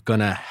Single going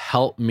to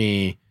help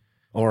me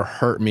or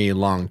hurt me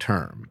long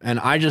term? And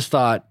I just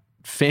thought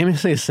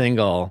Famously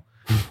Single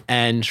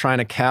and trying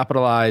to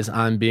capitalize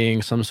on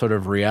being some sort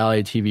of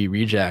reality TV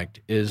reject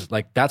is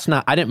like,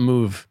 I didn't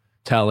move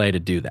to LA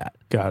to do that.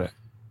 Got it.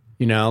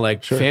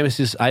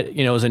 Famously,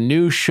 it was a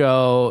new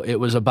show. It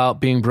was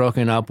about being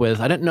broken up with.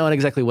 I didn't know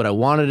exactly what I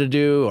wanted to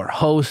do or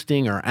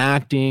hosting or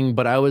acting,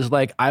 but I was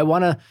like, I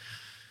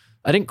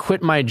didn't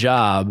quit my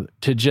job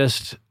to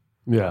just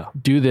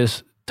do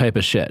this type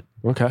of shit.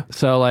 Okay.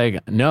 So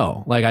like,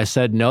 no, like I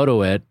said no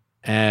to it.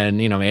 And,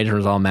 my agent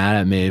was all mad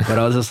at me, but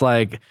I was just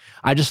like,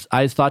 I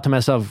thought to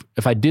myself,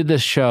 if I did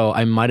this show,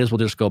 I might as well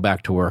just go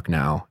back to work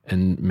now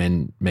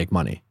and make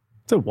money.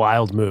 It's a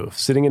wild move.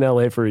 Sitting in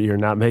LA for a year,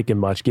 not making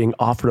much, getting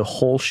offered a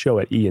whole show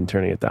at E! And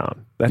turning it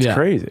down. That's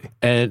crazy.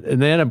 And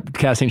they ended up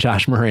casting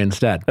Josh Murray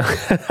instead.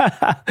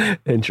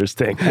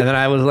 Interesting. And then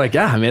I was like,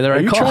 I made the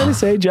right call. Are you trying to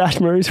say Josh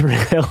Murray's a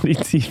reality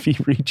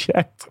TV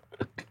reject?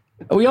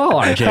 We all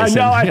are, Jason.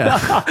 I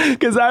know.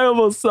 Because I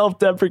almost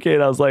self-deprecate.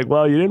 I was like,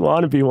 well, you didn't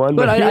want to be one,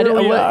 but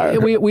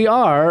we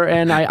are.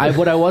 And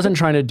what I wasn't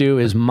trying to do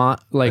is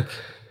monetize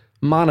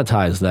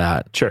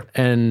that. Sure.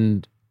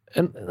 And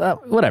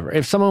whatever.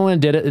 If someone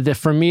did it,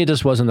 for me, it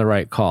just wasn't the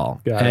right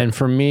call. And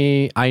for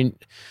me,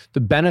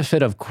 the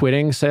benefit of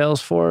quitting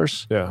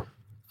Salesforce,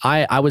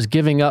 I was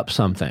giving up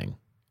something,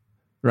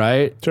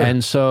 right? Sure.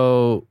 And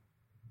so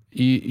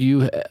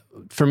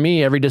for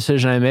me, every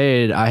decision I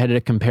made, I had to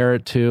compare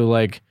it to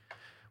like,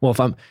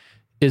 well,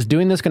 is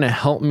doing this going to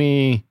help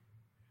me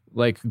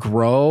like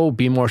grow,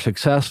 be more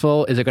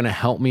successful? Is it going to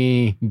help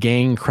me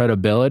gain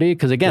credibility?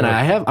 Because again,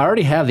 I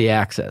already have the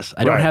access.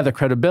 I don't have the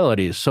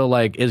credibility. So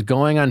like, is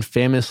going on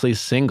Famously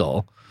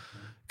Single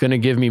going to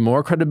give me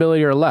more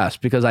credibility or less?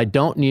 Because I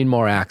don't need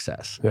more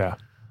access. Yeah.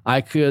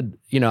 I could,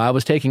 I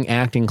was taking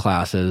acting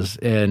classes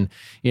and,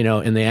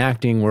 in the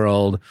acting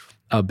world,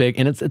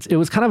 it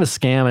was kind of a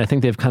scam. And I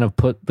think they've kind of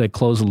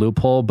closed the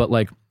loophole, but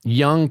like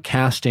young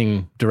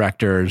casting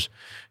directors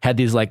had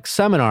these like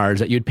seminars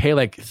that you'd pay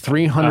like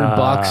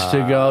 $300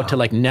 to go to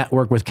like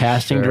network with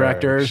casting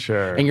directors.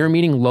 Sure. And you're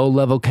meeting low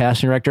level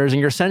casting directors and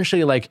you're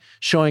essentially like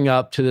showing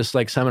up to this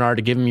like seminar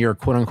to give them your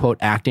quote unquote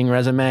acting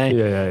resume.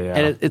 Yeah.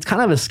 And it's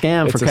kind of a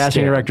scam for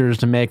casting directors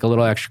to make a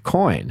little extra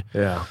coin.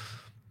 Yeah.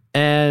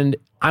 And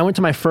I went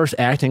to my first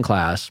acting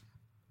class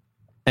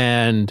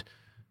and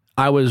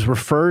I was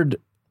referred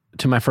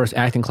to my first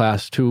acting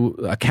class to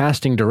a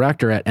casting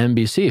director at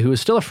NBC who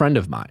was still a friend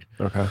of mine.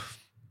 Okay.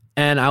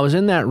 And I was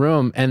in that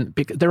room and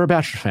they were a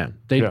Bachelor fan.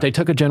 They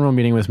took a general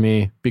meeting with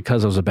me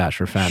because I was a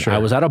Bachelor fan. Sure. I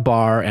was at a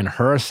bar and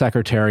her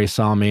secretary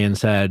saw me and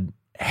said,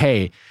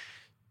 hey,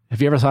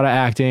 have you ever thought of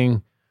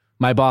acting?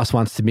 my boss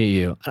wants to meet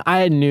you.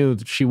 I knew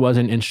she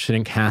wasn't interested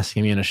in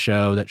casting me in a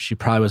show, that she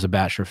probably was a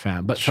Bachelor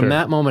fan. But from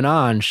that moment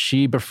on,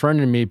 she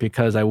befriended me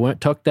because I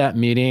took that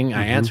meeting,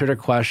 I answered her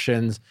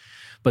questions,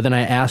 but then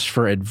I asked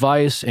for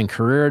advice and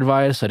career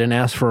advice. I didn't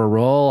ask for a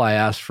role. I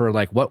asked for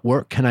like, what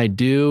work can I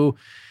do?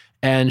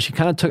 And she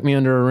kind of took me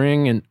under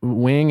a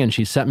wing and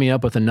she set me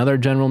up with another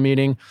general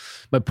meeting.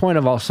 My point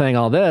of saying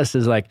all this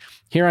is like,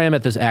 here I am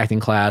at this acting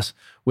class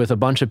with a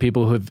bunch of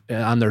people who've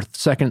on their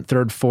second,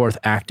 third, fourth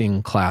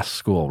acting class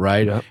school,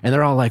 right? Yep. And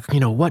they're all like,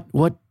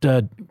 what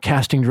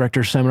casting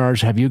director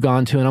seminars have you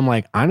gone to? And I'm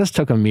like, I just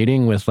took a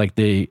meeting with like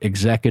the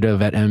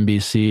executive at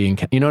NBC,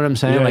 and you know what I'm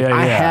saying?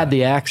 I had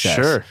the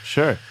access.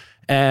 Sure.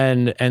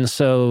 And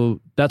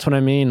so that's what I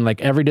mean.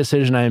 Like every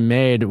decision I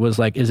made was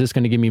like, is this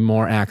going to give me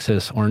more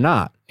access or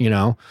not?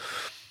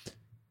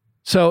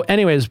 So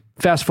anyways,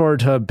 fast forward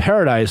to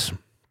Paradise.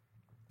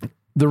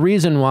 The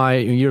reason why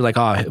you're like,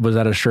 oh, was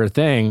that a sure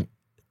thing?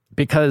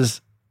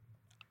 Because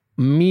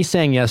me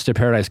saying yes to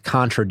Paradise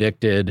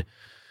contradicted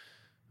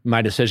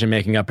my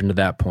decision-making up into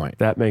that point.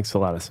 That makes a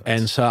lot of sense.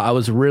 And so I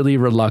was really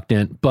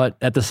reluctant, but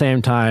at the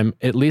same time,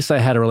 at least I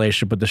had a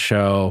relationship with the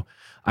show.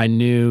 I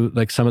knew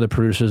like some of the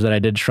producers that I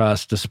did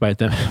trust, despite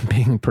them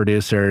being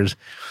producers.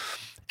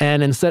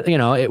 And instead,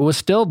 it was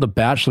still the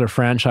Bachelor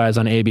franchise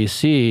on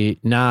ABC,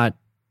 not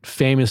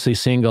Famously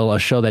Single, a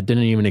show that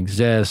didn't even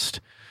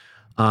exist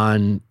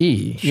on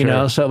E,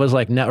 So it was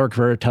like network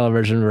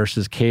television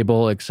versus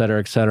cable, et cetera,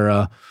 et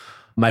cetera.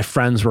 My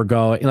friends were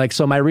going,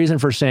 so my reason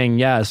for saying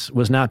yes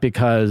was not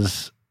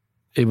because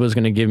it was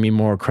going to give me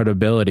more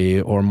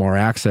credibility or more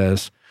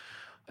access.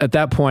 At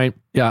that point,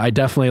 I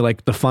definitely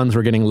the funds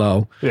were getting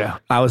low. Yeah.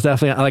 I was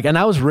definitely and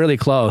I was really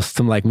close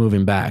to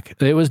moving back.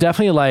 It was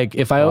definitely like,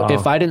 if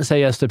I didn't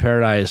say yes to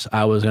Paradise,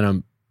 I was going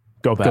to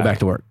go back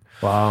to work.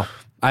 Wow.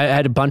 I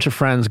had a bunch of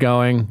friends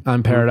going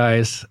on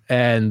Paradise,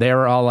 and they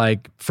were all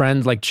like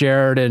friends like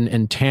Jared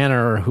and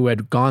Tanner who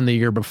had gone the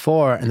year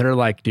before, and they're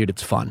like, dude,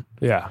 it's fun.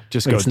 Yeah,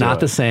 just go. It's not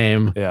the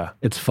same. Yeah,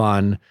 it's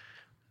fun.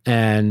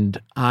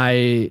 And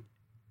finally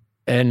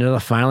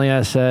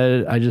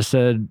I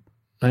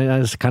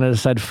just kind of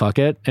said, fuck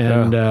it.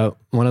 And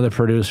one of the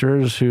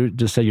producers who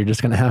just said, you're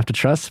just going to have to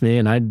trust me.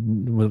 And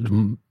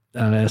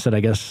I said,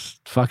 I guess,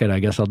 fuck it. I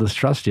guess I'll just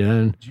trust you.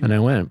 And I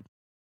went.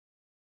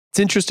 It's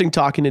interesting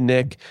talking to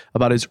Nick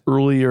about his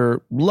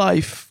earlier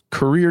life,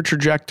 career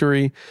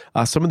trajectory,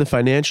 some of the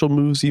financial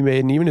moves he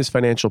made, and even his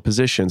financial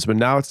positions. But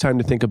now it's time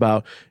to think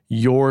about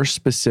your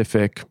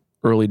specific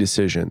early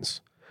decisions,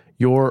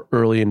 your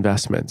early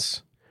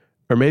investments.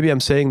 Or maybe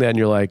I'm saying that and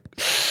you're like,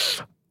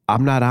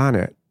 I'm not on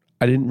it.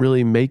 I didn't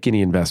really make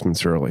any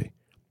investments early.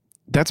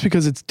 That's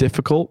because it's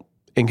difficult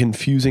and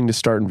confusing to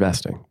start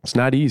investing. It's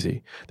not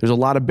easy. There's a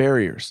lot of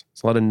barriers.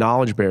 There's a lot of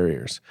knowledge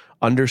barriers,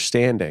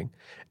 understanding,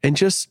 and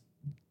just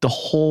the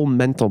whole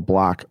mental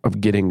block of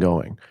getting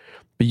going.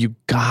 But you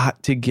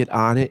got to get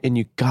on it, and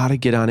you got to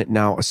get on it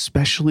now,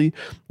 especially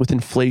with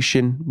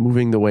inflation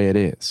moving the way it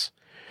is.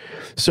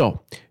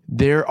 So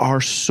there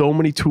are so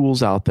many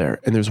tools out there,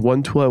 and there's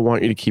one tool I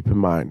want you to keep in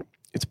mind.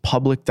 It's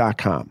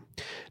public.com.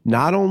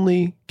 Not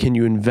only can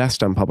you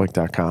invest on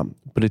public.com,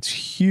 but it's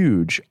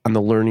huge on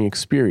the learning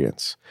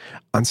experience,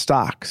 on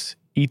stocks,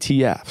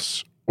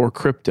 ETFs, or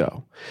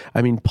crypto.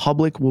 I mean,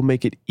 Public will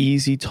make it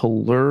easy to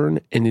learn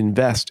and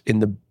invest.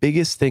 And the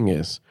biggest thing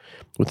is,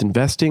 with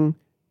investing,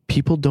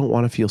 people don't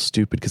want to feel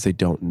stupid because they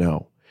don't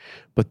know.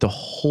 But the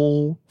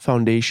whole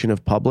foundation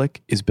of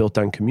Public is built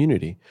on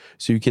community.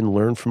 So you can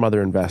learn from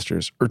other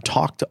investors or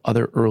talk to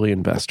other early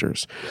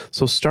investors.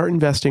 So start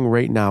investing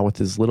right now with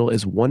as little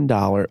as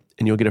 $1,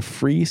 and you'll get a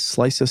free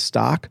slice of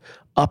stock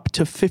up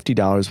to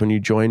 $50 when you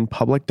join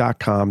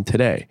public.com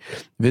today.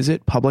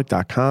 Visit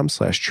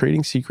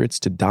public.com/trading secrets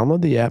to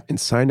download the app and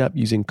sign up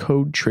using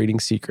code trading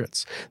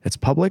secrets. That's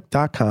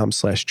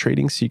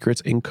public.com/trading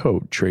secrets and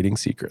code trading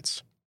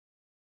secrets.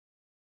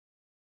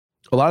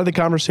 A lot of the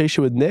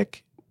conversation with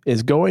Nick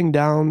is going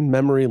down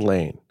memory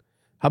lane.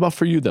 How about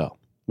for you though?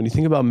 When you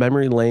think about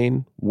memory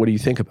lane, what do you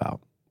think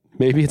about?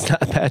 Maybe it's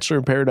not Bachelor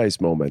in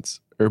Paradise moments,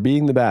 or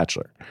being the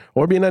Bachelor,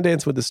 or being on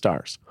Dance with the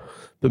Stars.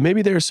 But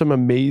maybe there are some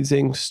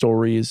amazing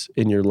stories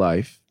in your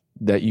life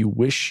that you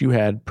wish you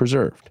had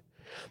preserved.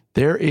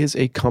 There is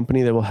a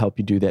company that will help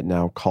you do that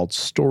now called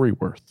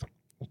Storyworth.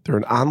 They're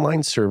an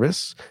online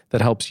service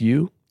that helps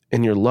you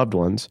and your loved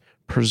ones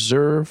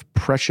preserve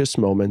precious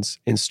moments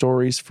and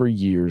stories for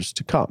years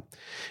to come.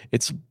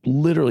 It's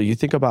literally, you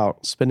think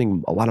about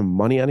spending a lot of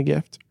money on a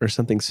gift or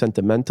something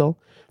sentimental,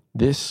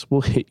 this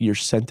will hit your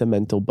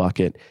sentimental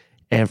bucket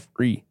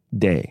every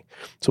day.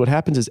 So what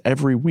happens is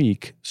every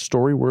week,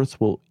 Storyworth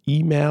will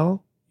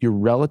email your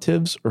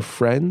relatives or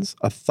friends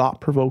a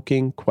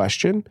thought-provoking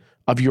question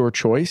of your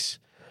choice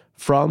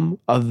from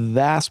a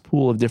vast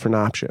pool of different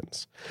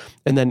options.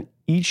 And then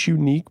each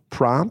unique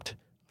prompt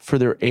for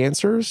their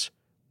answers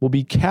will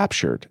be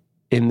captured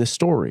in the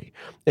story.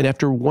 And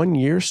after 1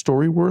 year,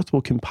 Storyworth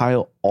will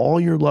compile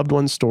all your loved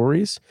ones'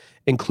 stories,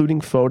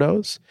 including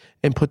photos,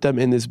 and put them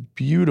in this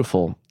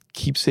beautiful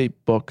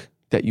keepsake book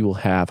that you will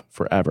have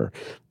forever.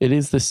 It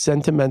is the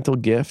sentimental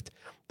gift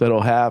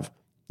that'll have,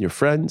 your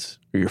friends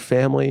or your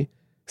family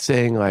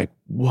saying like,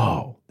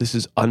 whoa, this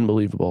is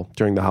unbelievable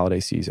during the holiday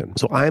season.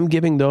 So I'm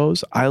giving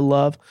those I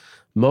love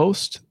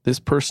most this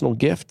personal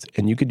gift,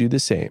 and you could do the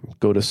same.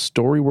 Go to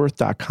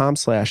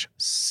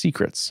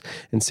storyworth.com/secrets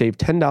and save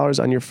 $10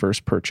 on your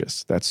first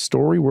purchase. That's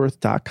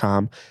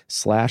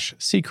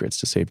storyworth.com/secrets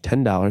to save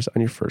 $10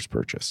 on your first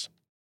purchase.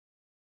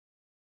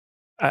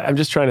 I'm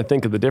just trying to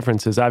think of the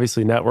differences.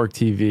 Obviously, network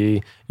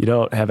TV, you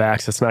don't have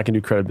access, it's not going to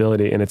do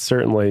credibility, and it's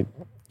certainly,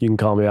 you can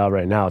call me out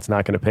right now, it's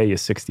not going to pay you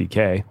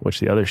 $60K, which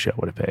the other show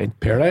would have paid.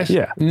 Paradise?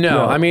 Yeah.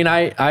 No, I mean,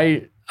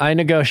 I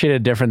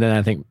negotiated different than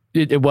I think.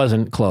 It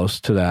wasn't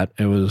close to that.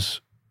 It was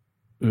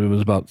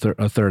about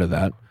a third of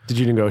that. Did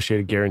you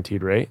negotiate a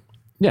guaranteed rate?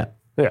 Yeah.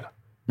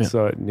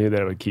 So it knew that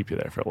it would keep you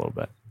there for a little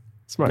bit.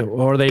 Smart.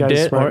 Or they Guy's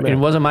did, smart or man. it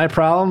wasn't my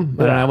problem,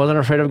 and I wasn't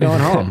afraid of going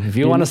home. If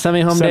you want to send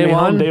me home day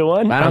one, I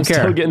don't I'm care.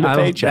 still getting the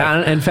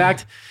paycheck. In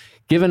fact,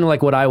 given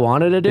like what I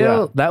wanted to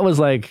do, that was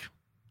like,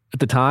 at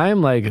the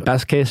time, like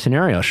best case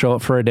scenario. Show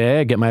up for a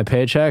day, get my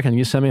paycheck, and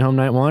you send me home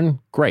night one.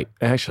 Great.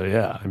 Actually,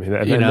 yeah. I mean,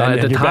 at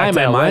the time,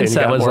 my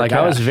mindset was like,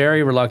 I was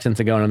very reluctant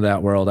to go into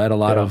that world. I had a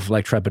lot of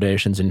like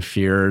trepidations and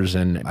fears,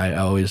 and I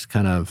always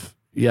kind of,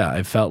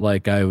 I felt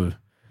like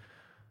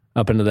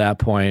up until that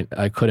point,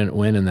 I couldn't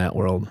win in that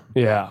world.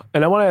 Yeah.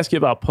 And I want to ask you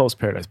about Post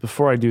Paradise.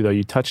 Before I do, though,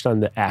 you touched on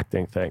the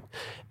acting thing.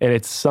 And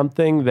it's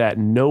something that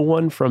no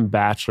one from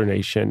Bachelor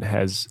Nation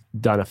has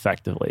done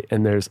effectively.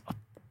 And there's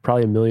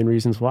probably a million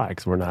reasons why,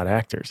 because we're not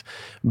actors.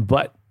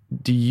 But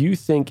do you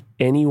think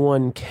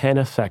anyone can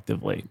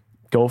effectively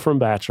go from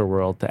Bachelor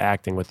world to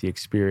acting with the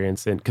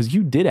experience? And because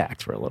you did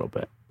act for a little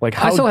bit. Like,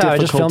 how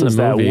difficult is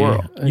that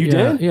world? You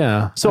did?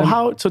 Yeah.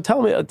 So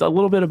tell me a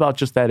little bit about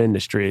just that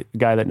industry, a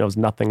guy that knows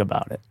nothing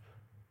about it.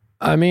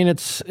 I mean,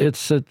 it's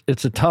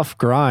a tough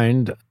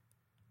grind.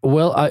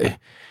 Well,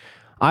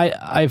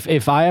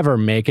 if I ever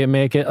make it,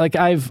 like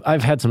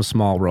I've had some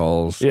small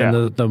roles. Yeah.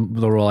 And the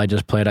role I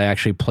just played, I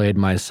actually played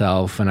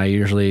myself, and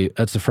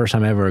that's the first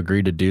time I ever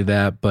agreed to do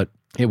that. But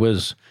it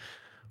was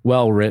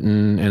well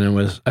written,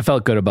 and I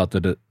felt good about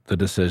the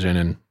decision,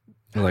 and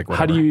like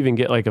whatever. How do you even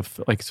get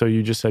so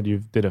you just said you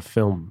did a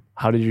film.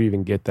 How did you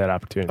even get that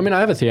opportunity? I mean, I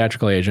have a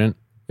theatrical agent.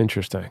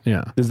 Interesting.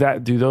 Yeah.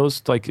 Do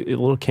those like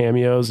little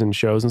cameos and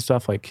shows and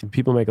stuff, like, can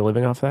people make a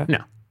living off that? No.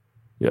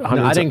 Yeah,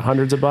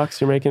 hundreds of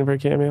bucks you're making for a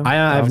cameo? I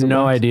have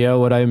no idea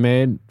what I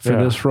made for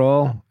this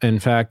role. In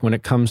fact, when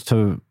it comes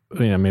to,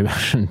 maybe I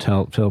shouldn't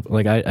tell,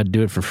 like I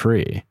do it for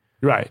free.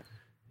 Right.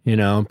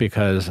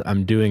 Because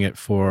I'm doing it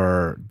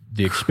for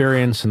the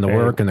experience and the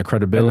work and the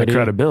credibility. And the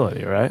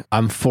credibility, right?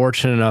 I'm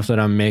fortunate enough that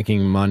I'm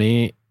making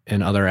money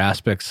in other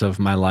aspects of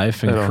my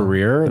life and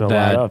career. And a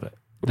lot of it.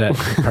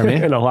 Pardon me?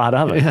 And a lot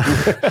of it.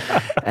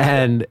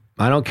 And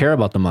I don't care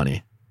about the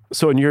money.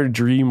 So in your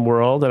dream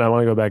world, and I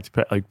want to go back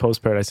to like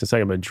Post Paradise in a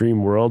second, but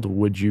dream world,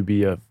 would you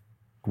be a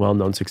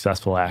well-known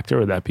successful actor?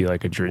 Would that be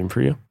like a dream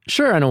for you?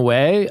 Sure, in a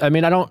way. I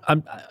mean, I don't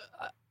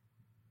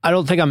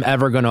think I'm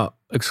ever going to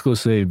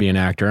exclusively be an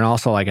actor. And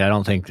also, like, I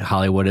don't think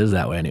Hollywood is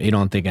that way. You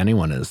don't think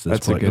anyone is.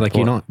 That's a good like,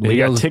 point. You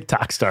got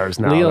TikTok stars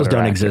now. Leos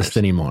don't exist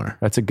anymore.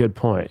 That's a good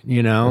point.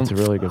 That's a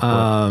really good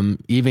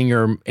point. Even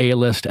your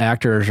A-list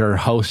actors are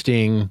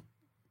hosting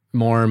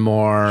more and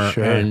more.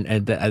 Sure.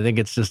 And I think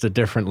it's just a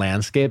different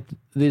landscape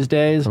these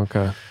days.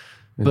 Okay.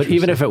 But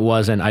even if it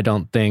wasn't, I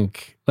don't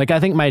think, I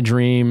think my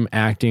dream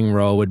acting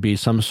role would be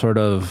some sort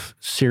of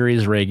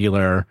series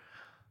regular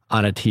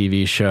on a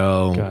TV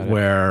show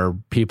where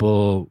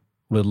people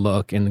would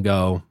look and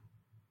go,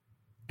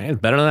 hey, it's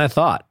better than I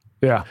thought.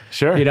 Yeah,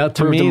 sure.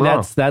 To me,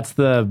 that's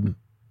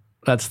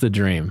the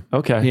dream.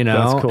 Okay.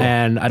 That's cool.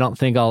 And I don't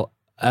think I'll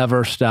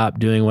ever stop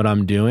doing what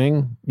I'm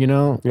doing.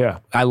 Yeah.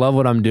 I love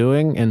what I'm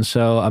doing. And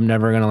so I'm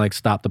never going to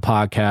stop the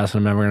podcast.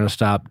 I'm never going to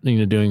stop,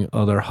 doing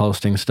other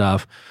hosting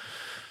stuff.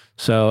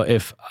 So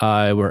if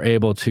I were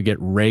able to get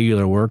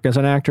regular work as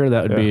an actor,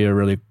 that would be a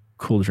really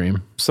cool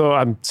dream. So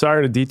I'm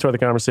sorry to detour the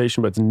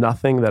conversation, but it's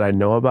nothing that I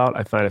know about.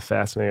 I find it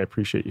fascinating. I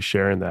appreciate you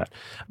sharing that.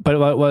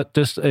 But I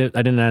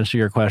didn't answer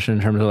your question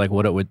in terms of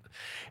what it would,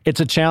 it's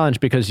a challenge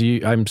because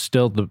I'm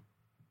still the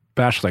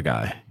Bachelor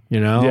guy,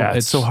 Yeah,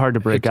 it's so hard to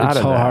break out of that.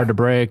 It's so hard to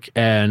break,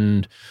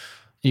 and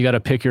you got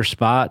to pick your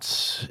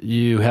spots.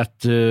 You have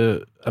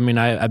to,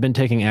 I've been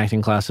taking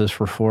acting classes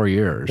for 4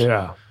 years.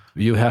 Yeah.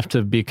 You have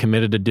to be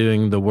committed to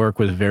doing the work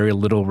with very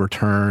little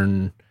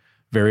return,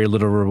 very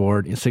little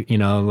reward. It's, I get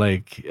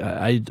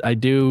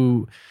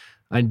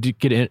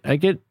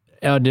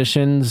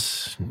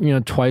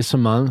auditions, twice a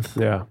month.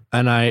 Yeah.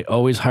 And I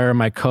always hire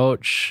my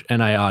coach,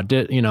 and I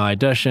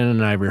audition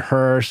and I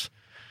rehearse.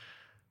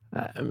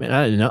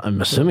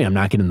 I'm assuming I'm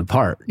not getting the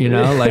part,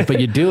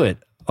 but you do it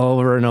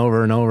over and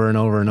over and over and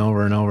over and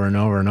over and over and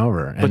over and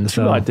over. But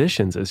two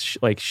auditions is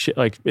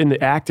like in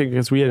the acting,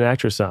 because we had an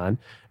actress on,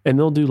 and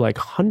they'll do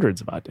hundreds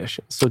of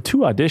auditions. So 2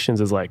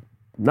 auditions is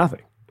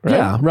nothing. Right?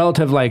 Yeah,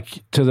 relative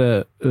to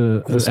the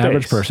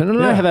average person.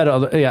 And I have had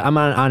I'm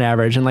on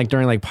average, and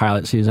during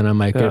pilot season I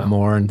might get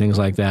more and things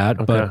like that.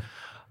 Okay. But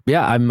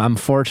yeah, I'm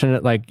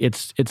fortunate. Like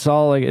it's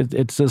all like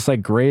it's just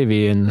like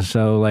gravy, and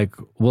so like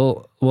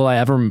will I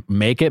ever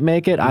make it?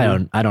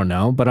 I don't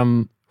know, but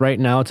right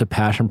now it's a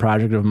passion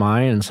project of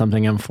mine and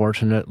something I'm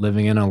fortunate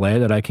living in LA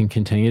that I can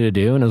continue to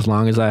do. And as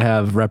long as I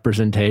have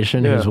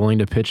representation who's willing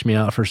to pitch me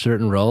out for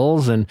certain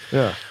roles, and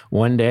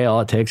one day all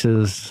it takes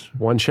is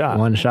one shot.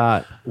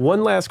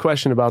 One last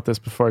question about this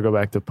before I go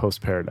back to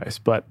Post Paradise.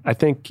 But I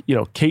think,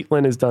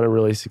 Caitlin has done a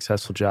really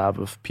successful job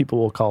of, people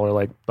will call her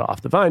like the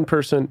Off the Vine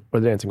person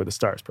or the Dancing with the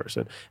Stars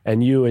person.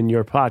 And you and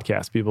your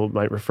podcast, people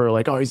might refer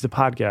like, oh, he's the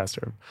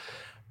podcaster.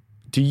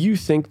 Do you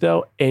think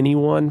though,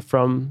 anyone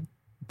from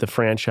the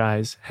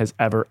franchise has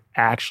ever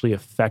actually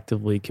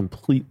effectively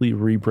completely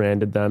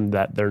rebranded them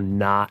that they're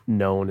not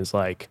known as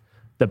like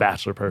the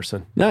Bachelor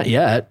person? Not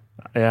yet.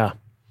 Yeah.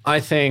 I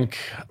think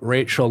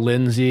Rachel,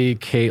 Lindsay,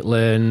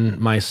 Caitlin,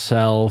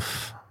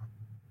 myself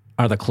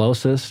are the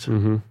closest.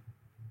 Mm-hmm.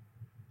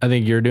 I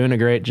think you're doing a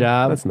great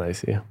job. That's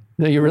nice of you.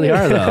 No, you really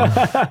are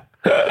though.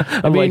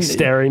 I'm like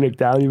staring it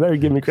down. You better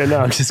give me credit. No,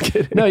 I'm just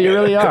kidding. No, you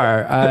really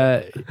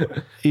are.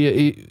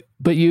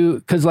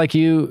 Because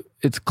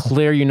it's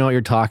clear you know what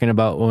you're talking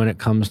about when it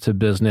comes to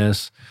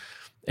business.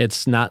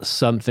 It's not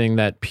something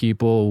that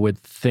people would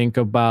think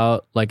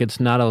about. Like,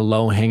 it's not a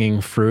low-hanging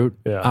fruit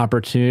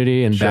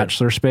opportunity in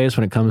Bachelor space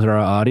when it comes to our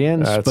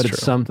audience. But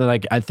it's something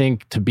like, I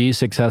think to be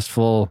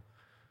successful,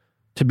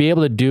 to be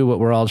able to do what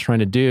we're all trying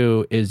to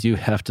do, is you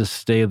have to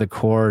stay the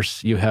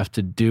course. You have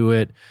to do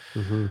it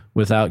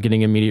without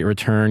getting immediate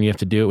return. You have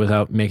to do it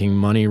without making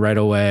money right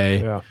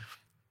away. Yeah.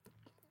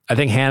 I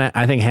think Hannah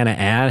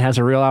Ann has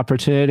a real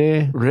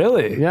opportunity.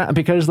 Really? Yeah,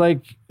 because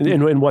like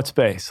in what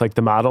space? Like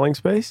the modeling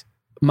space?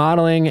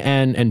 Modeling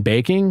and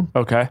baking.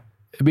 Okay.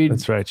 I mean,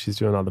 that's right. She's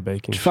doing all the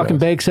baking. She fucking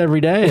bakes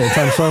every day. It's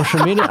on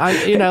social media.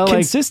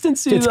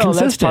 Consistency, it's though,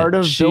 consistent. That's part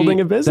of building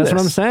a business. That's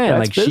what I'm saying.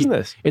 That's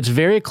business. It's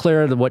very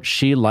clear that what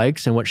she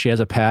likes and what she has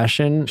a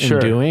passion in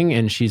doing,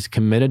 and she's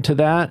committed to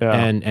that,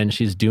 and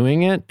she's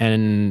doing it,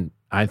 and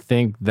I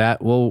think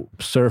that will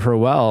serve her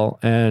well.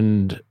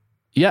 And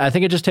yeah, I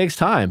think it just takes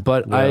time.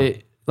 But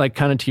I like,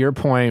 kind of to your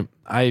point,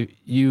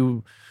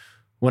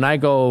 when I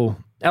go,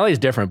 LA is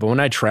different, but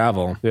when I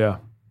travel,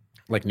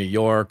 like New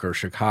York or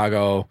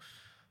Chicago,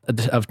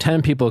 of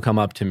 10 people come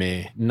up to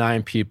me,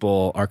 9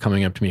 people are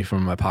coming up to me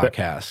from my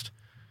podcast.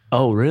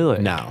 Oh,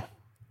 really? Now.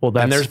 Well,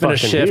 and there's been a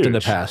shift in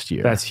the past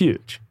year. That's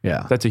huge.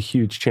 Yeah. That's a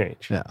huge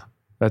change. Yeah.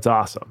 That's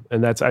awesome.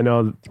 And I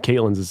know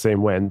Caitlin's the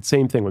same way. And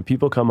same thing, when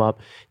people come up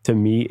to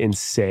me and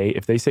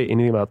if they say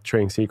anything about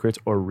Trading Secrets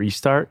or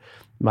Restart,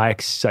 my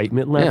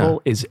excitement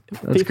level is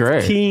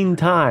 15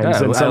 times.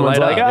 Yeah, and someone's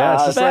like,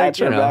 it's back,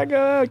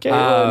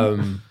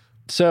 Caitlin.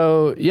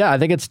 So yeah, I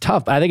think it's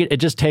tough. I think it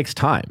just takes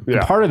time. Yeah.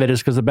 And part of it is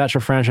because the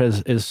Bachelor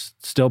franchise is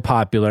still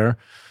popular.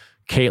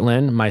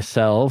 Caitlin,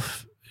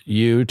 myself,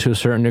 you to a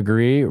certain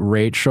degree,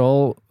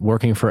 Rachel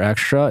working for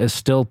Extra is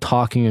still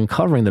talking and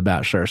covering the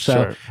Bachelor.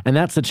 So, and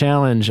that's the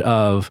challenge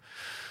of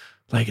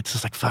like, it's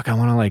just like, fuck, I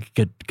want to like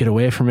get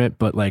away from it.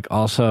 But like,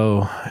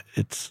 also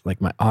it's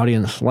like my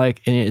audience,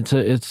 like, and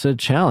it's a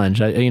challenge.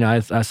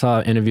 I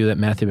saw an interview that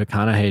Matthew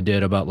McConaughey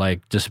did about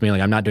like, just being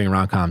like, I'm not doing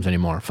rom-coms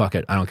anymore. Fuck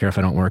it. I don't care if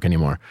I don't work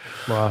anymore.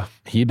 Wow.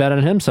 He bet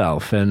on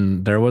himself,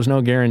 and there was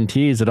no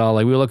guarantees at all.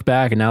 Like, we look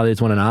back and now that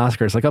he's won an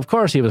Oscar, it's like, of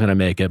course he was going to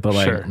make it, but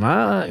like,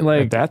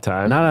 like at that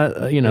time,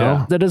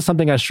 that is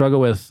something I struggle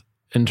with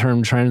in terms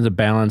of trying to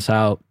balance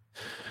out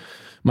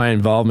my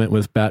involvement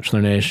with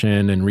Bachelor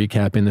Nation and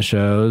recapping the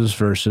shows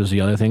versus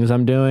the other things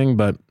I'm doing.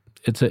 But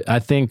I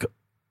think,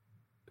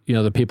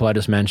 the people I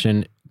just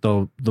mentioned,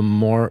 the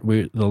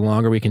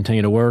longer we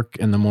continue to work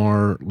and the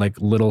more like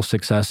little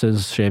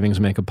successes, shavings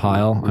make a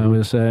pile, I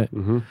always say,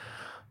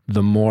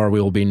 the more we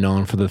will be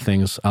known for the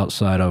things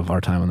outside of our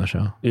time on the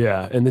show.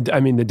 Yeah. And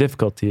the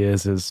difficulty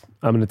is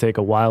I'm going to take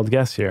a wild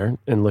guess here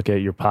and look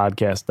at your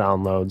podcast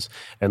downloads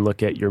and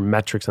look at your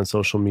metrics on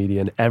social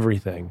media and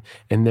everything.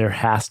 And there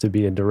has to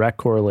be a direct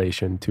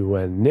correlation to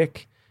when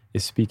Nick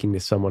is speaking to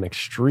someone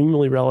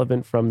extremely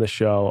relevant from the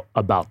show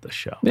about the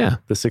show. Yeah.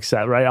 The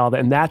success, right? All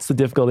that. And that's the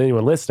difficulty.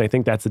 Anyone listening, I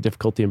think that's the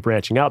difficulty in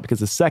branching out, because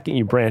the second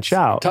you branch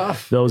out,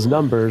 those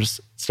numbers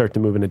start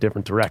to move in a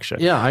different direction.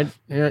 Yeah.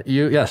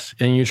 Yes.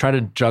 And you try to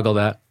juggle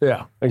that.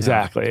 Yeah,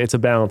 exactly. Yeah. It's a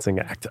balancing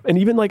act. And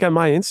even like on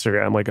my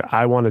Instagram, like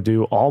I want to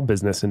do all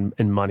business and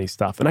money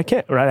stuff. And I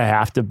can't, right? I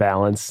have to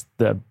balance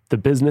the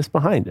business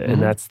behind it.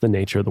 And that's the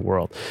nature of the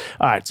world.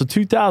 All right. So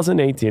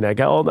 2018,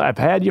 I've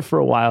had you for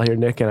a while here,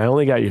 Nick, and I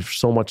only got you for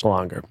so much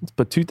longer.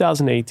 But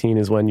 2018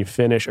 is when you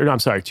finish,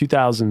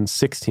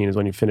 2016 is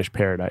when you finish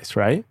Paradise,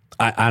 right?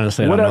 I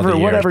honestly don't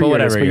whatever know the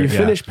years, but you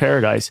finished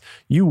Paradise.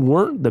 You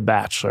weren't the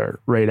Bachelor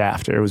right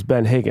after. It was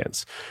Ben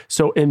Higgins.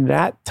 So in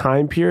that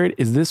time period,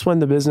 is this when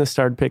the business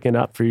started picking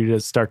up for you to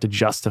start to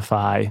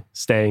justify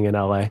staying in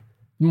LA?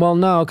 Well,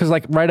 no, because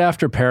like right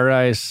after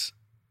Paradise,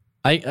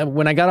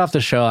 when I got off the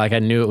show, like I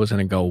knew it was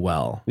going to go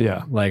well.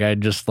 Yeah. Like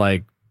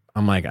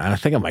I'm like, I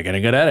think I'm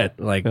getting good at it.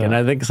 Like, and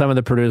I think some of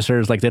the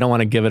producers, like, they don't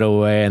want to give it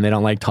away and they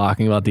don't like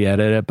talking about the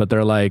edit, but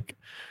they're like,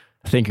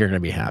 I think you're going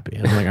to be happy.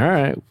 I'm like, all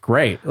right,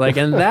 great. Like,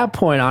 and at that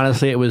point,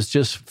 honestly, it was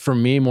just for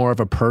me more of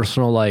a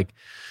personal like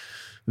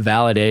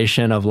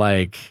validation of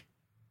like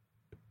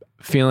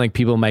feeling like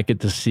people might get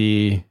to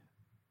see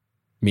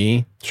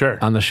me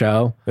on the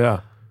show. Yeah.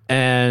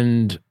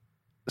 And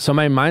so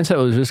my mindset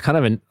was just kind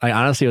of,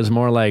 honestly, it was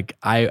more like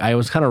I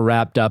was kind of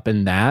wrapped up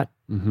in that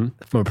from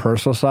a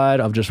personal side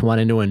of just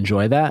wanting to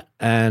enjoy that.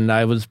 And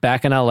I was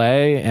back in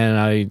LA and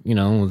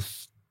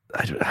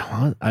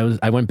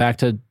I went back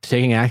to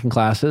taking acting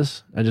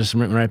classes. I just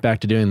went right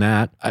back to doing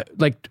that.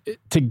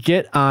 To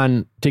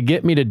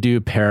get me to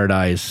do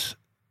Paradise,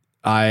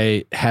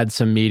 I had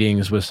some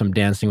meetings with some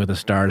Dancing with the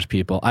Stars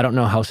people. I don't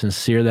know how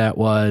sincere that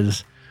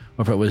was,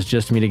 or if it was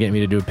just me to get me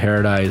to do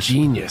Paradise.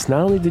 Genius.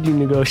 Not only did you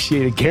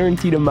negotiate a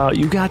guaranteed amount,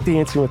 you got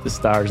Dancing with the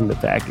Stars in the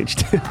package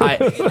too.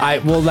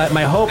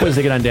 My hope was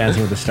to get on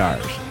Dancing with the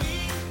Stars.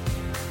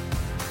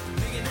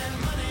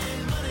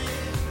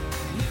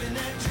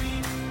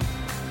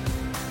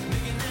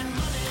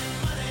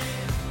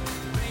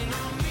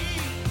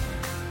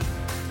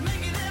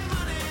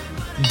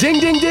 Ding,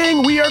 ding,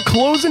 ding. We are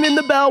closing in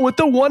the bell with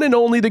the one and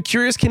only, the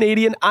Curious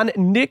Canadian on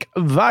Nick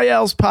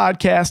Viall's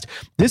podcast.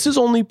 This is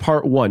only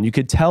part one. You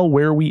could tell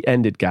where we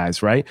ended,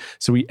 guys, right?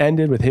 So we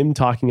ended with him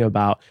talking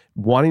about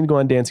wanting to go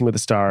on Dancing with the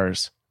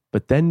Stars,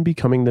 but then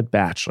becoming the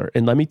Bachelor.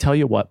 And let me tell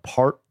you what,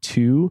 part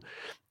two,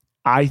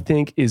 I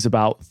think, is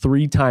about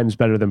 3 times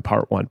better than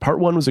part one. Part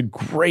one was a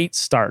great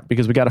start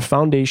because we got a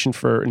foundation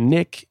for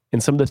Nick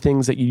and some of the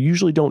things that you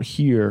usually don't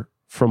hear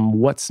from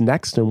what's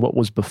next and what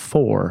was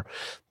before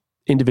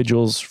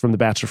individuals from the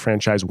Bachelor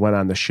franchise went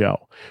on the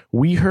show.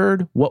 We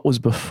heard what was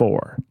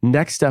before.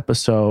 Next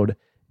episode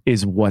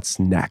is what's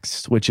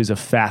next, which is a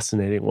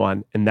fascinating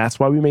one. And that's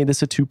why we made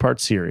this a 2-part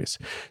series.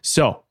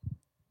 So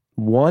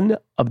one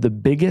of the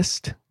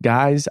biggest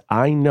guys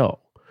I know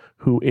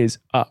who is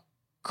a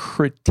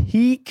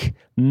critique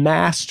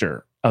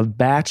master of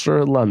Bachelor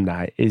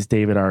alumni is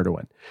David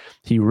Ardoin.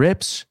 He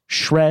rips,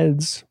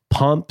 shreds,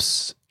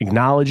 pumps,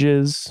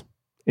 acknowledges,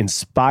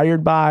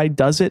 inspired by,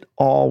 does it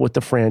all with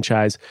the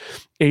franchise,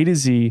 A to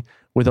Z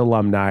with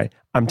alumni.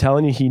 I'm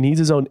telling you, he needs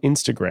his own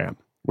Instagram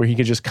where he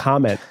can just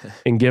comment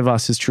and give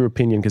us his true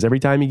opinion, because every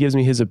time he gives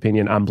me his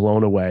opinion, I'm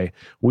blown away.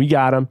 We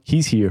got him.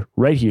 He's here,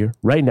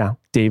 right now.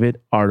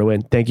 David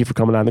Ardoin. Thank you for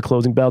coming on The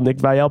Closing Bell. Nick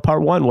Viall,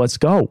 part one. Let's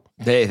go.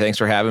 Hey, thanks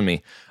for having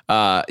me.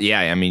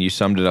 Yeah, I mean, you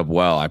summed it up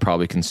well. I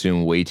probably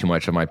consume way too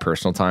much of my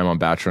personal time on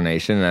Bachelor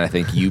Nation, and I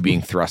think you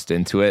being thrust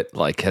into it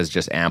has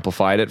just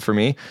amplified it for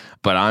me.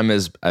 But I'm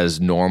as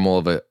normal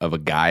of a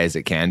guy as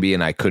it can be,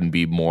 and I couldn't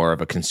be more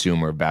of a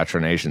consumer of Bachelor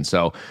Nation.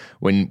 So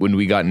when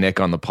we got Nick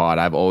on the pod,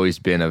 I've always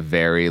been a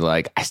very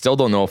I still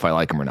don't know if I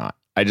like him or not.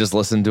 I just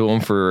listened to him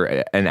for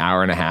an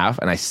hour and a half,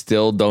 and I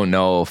still don't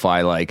know if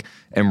I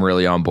am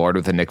really on board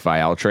with the Nick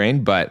Viall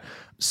train. But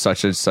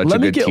such a good teaser line.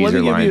 Let me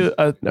give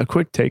you a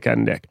quick take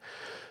on Nick.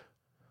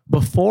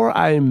 Before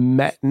I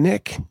met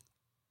Nick,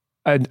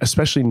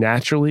 especially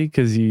naturally,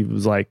 because he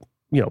was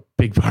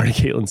big part of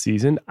Caitlin's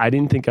season, I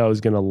didn't think I was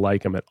going to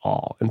like him at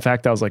all. In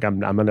fact, I was like, I'm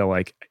going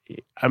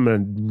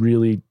to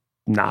really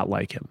not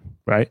like him,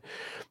 right?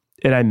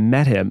 And I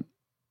met him,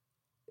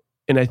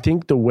 and I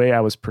think the way I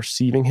was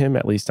perceiving him,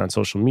 at least on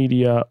social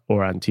media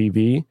or on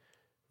TV,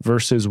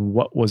 versus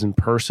what was in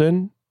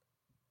person,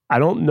 I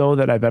don't know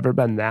that I've ever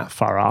been that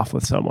far off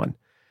with someone.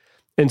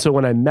 And so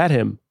when I met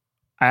him,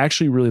 I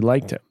actually really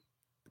liked him,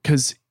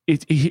 because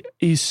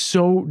he's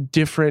so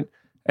different,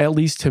 at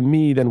least to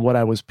me, than what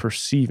I was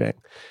perceiving.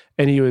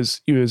 And he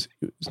was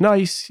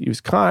nice. He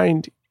was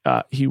kind.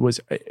 I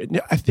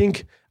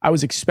think I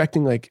was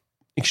expecting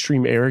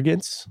extreme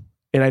arrogance,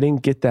 and I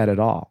didn't get that at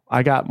all.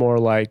 I got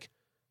more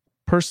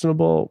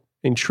personable,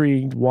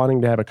 intrigued,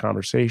 wanting to have a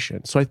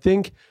conversation. So I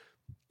think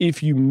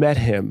if you met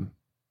him,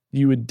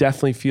 you would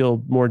definitely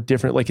feel more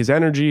different. His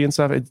energy and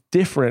stuff, it's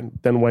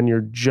different than when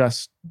you're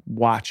just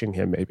watching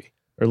him maybe,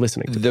 or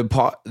listening to him.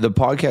 The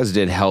podcast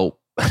did help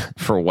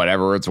for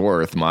whatever it's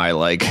worth,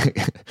 my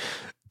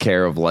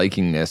care of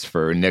likingness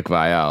for Nick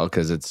Viall,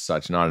 because it's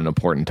such not an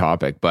important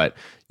topic. But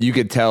you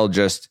could tell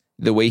just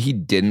the way he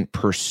didn't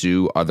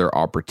pursue other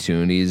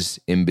opportunities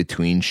in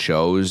between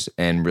shows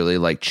and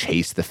really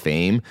chase the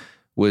fame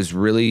was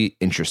really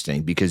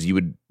interesting, because you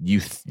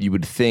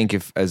would think,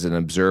 if as an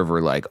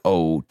observer,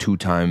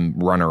 2-time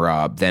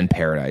runner-up, then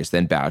Paradise,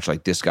 then Bachelor,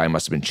 this guy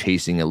must have been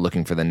chasing it,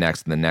 looking for the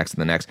next and the next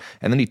and the next,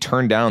 and then he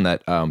turned down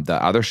that the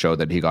other show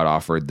that he got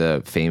offered,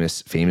 the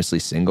Famously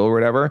Single or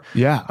whatever.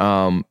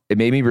 Yeah. It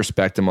made me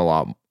respect him a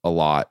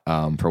lot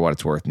for what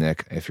it's worth,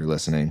 Nick, if you're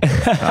listening.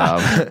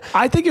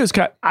 I think it was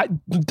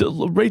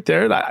right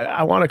there.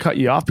 I want to cut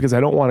you off because I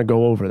don't want to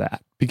go over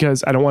that,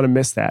 because I don't want to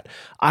miss that.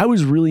 I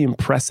was really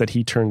impressed that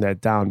he turned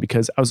that down,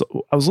 because I was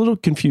a little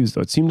confused,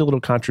 though. It seemed a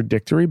little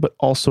contradictory, but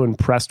also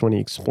impressed when he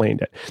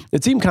explained it.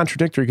 It seemed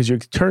contradictory because you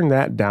turned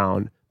that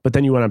down, but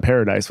then you went on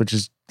Paradise, which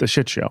is the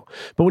shit show.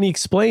 But when he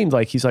explained,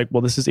 he's like,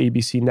 well, this is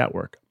ABC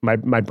Network.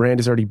 My brand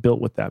is already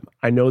built with them.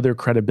 I know their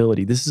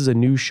credibility. This is a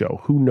new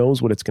show. Who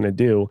knows what it's going to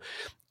do?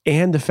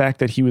 and the fact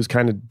that he was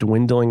kind of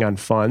dwindling on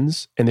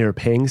funds and they were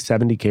paying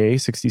 $70K,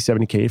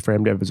 $60, $70K for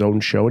him to have his own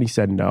show, and he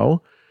said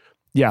no.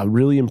 Yeah,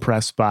 really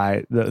impressed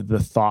by the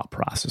thought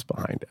process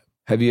behind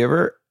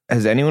it.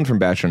 Has anyone from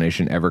Bachelor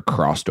Nation ever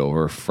crossed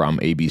over from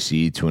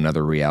ABC to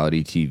another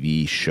reality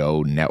TV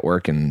show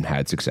network and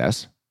had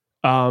success?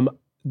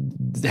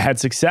 Had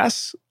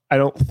success? I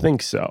don't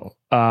think so.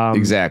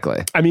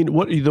 Exactly. I mean,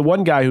 the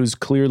one guy who's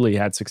clearly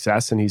had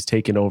success and he's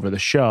taken over the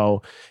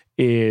show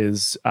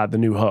is the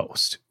new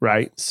host,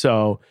 right?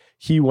 So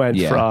he went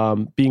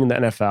from being in the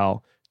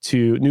NFL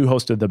to new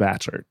host of The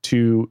Bachelor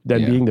to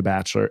then being The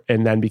Bachelor,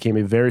 and then became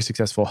a very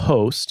successful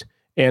host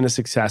and a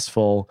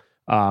successful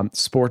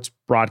sports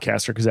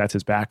broadcaster, because that's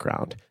his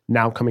background.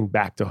 Now coming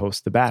back to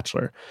host The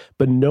Bachelor.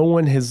 But no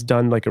one has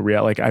done like a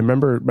real, like I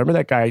remember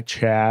that guy,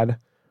 Chad,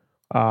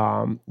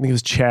 I think it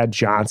was Chad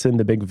Johnson,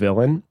 the big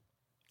villain.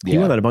 He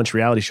went on a bunch of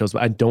reality shows,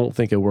 but I don't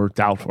think it worked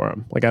out for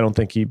him. Like, I don't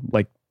think he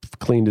like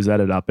cleaned his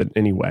edit up in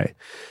any way.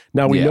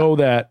 Now we know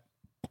that,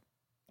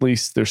 at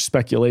least there's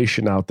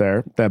speculation out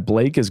there, that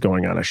Blake is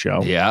going on a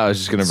show. Yeah, I was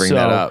just going to bring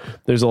that up.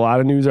 There's a lot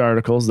of news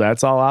articles.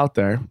 That's all out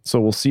there.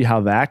 So we'll see how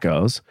that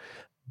goes.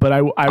 But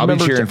I'll be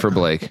cheering for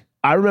Blake.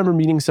 I remember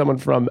meeting someone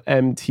from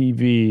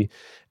MTV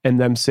and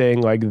them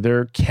saying like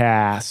their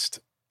cast,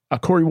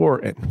 Corey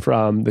Wharton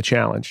from The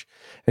Challenge.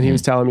 And he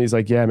was telling me, he's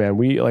like, yeah, man,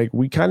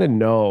 we kind of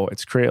know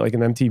it's great. Like in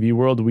MTV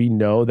world, we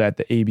know that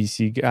the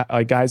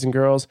ABC guys and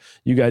girls,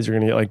 you guys are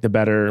going to get like the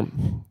better,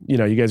 you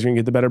guys are going to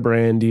get the better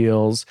brand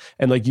deals.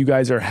 And like you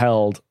guys are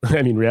held,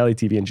 I mean,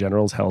 reality TV in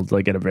general is held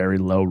like at a very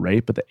low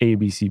rate, but the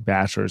ABC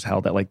Bachelor is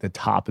held at like the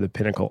top of the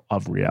pinnacle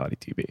of reality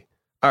TV.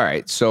 All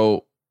right.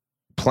 So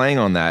playing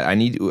on that,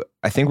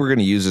 I think we're going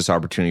to use this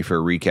opportunity for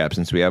a recap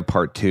since we have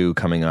part 2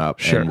 coming up.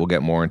 Sure. And we'll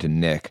get more into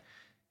Nick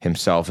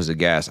himself as a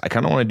guest. I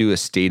kind of want to do a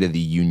State of the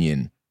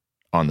Union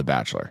on The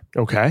Bachelor.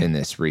 Okay. In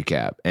this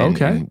recap.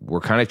 And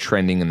we're kind of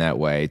trending in that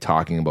way,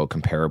 talking about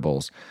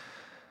comparables.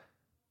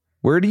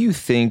 Where do you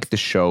think the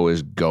show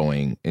is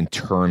going in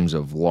terms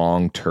of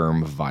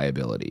long-term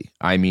viability?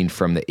 I mean,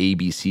 from the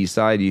ABC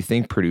side, do you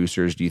think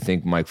producers, do you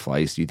think Mike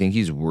Fleiss, do you think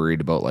he's worried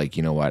about like,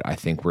 you know what, I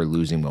think we're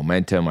losing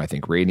momentum. I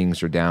think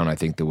ratings are down. I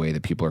think the way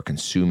that people are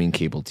consuming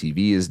cable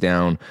TV is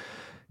down.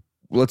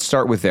 Let's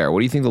start with there. What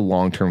do you think the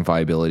long-term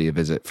viability of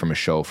it from a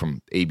show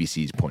from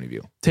ABC's point of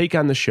view? Take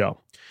on the show.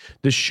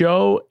 The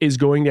show is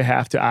going to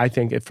have to, I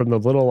think, from the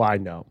little I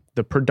know,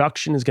 the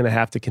production is going to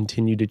have to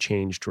continue to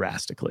change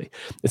drastically.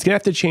 It's going to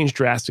have to change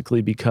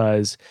drastically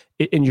because,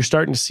 and you're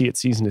starting to see it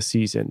season to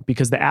season,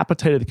 because the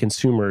appetite of the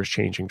consumer is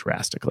changing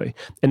drastically.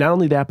 And not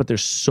only that, but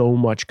there's so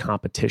much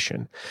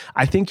competition.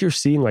 I think you're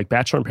seeing like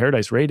Bachelor in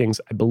Paradise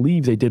ratings, I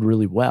believe they did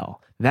really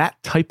well.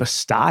 That type of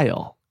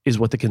style is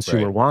what the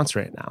consumer wants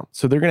right now.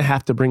 So they're going to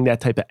have to bring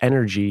that type of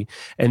energy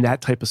and that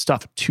type of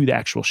stuff to the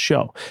actual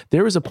show.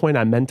 There was a point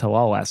on Men Tell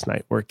All last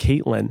night where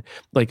Caitlyn,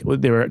 like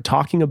they were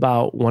talking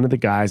about one of the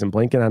guys, I'm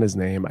blanking on his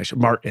name,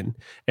 Martin,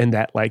 and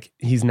that like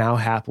he's now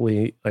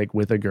happily like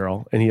with a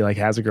girl and he like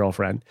has a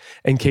girlfriend.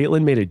 And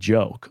Caitlyn made a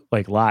joke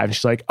like live.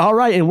 She's like, all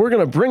right, and we're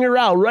going to bring her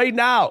out right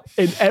now.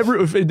 And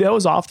that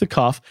was off the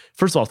cuff.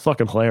 First of all, it's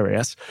fucking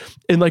hilarious.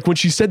 And like when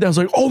she said that, I was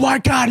like, oh my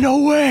God,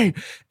 no way.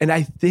 And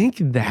I think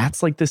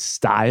that's like the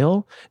style,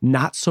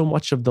 not so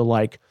much of the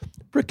like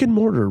brick and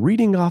mortar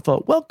reading off a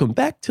welcome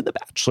back to The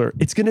Bachelor.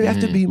 It's going to have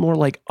to be more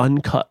like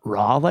uncut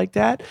raw like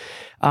that.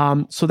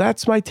 So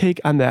that's my take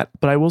on that.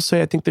 But I will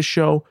say, I think the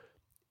show,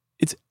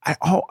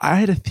 I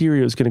had a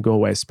theory it was going to go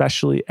away,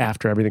 especially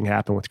after everything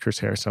happened with Chris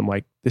Harris. I'm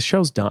like, this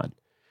show's done.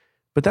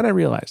 But then I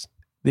realized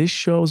this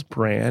show's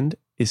brand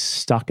is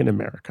stuck in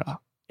America.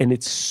 And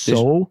it's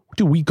so,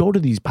 we go to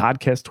these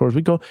podcast tours,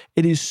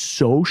 it is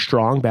so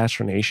strong,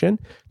 Bachelor Nation.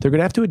 They're going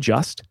to have to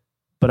adjust.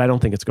 But I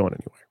don't think it's going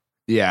anywhere.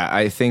 Yeah,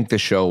 I think the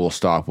show will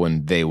stop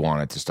when they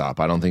want it to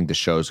stop. I don't think the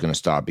show is going to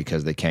stop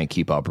because they can't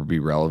keep up or be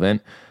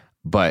relevant.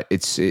 But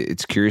it's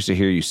curious to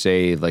hear you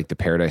say like the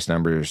Paradise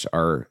numbers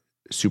are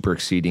super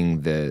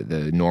exceeding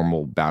the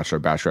normal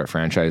Bachelorette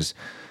franchise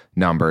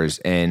numbers.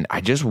 And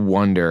I just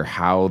wonder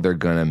how they're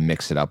going to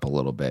mix it up a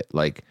little bit.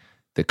 Like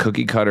the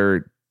cookie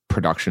cutter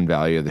production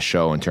value of the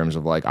show in terms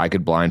of like I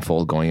could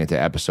blindfold going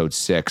into episode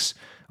 6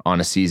 on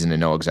a season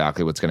and know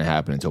exactly what's going to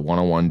happen. It's a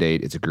one-on-one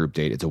date. It's a group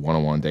date. It's a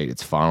one-on-one date.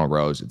 It's final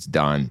rose. It's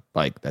done.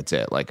 Like, that's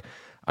it. Like,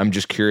 I'm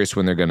just curious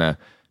when they're going to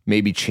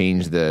maybe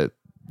change that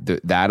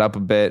up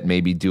a bit,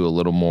 maybe do a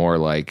little more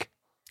like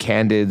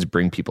candids,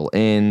 bring people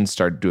in,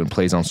 start doing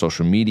plays on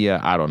social media.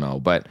 I don't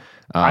know. But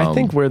I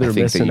think where they're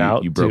missing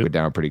out. You broke it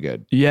down pretty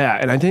good. Yeah.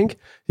 And I think,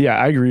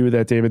 I agree with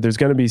that, David. There's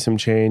going to be some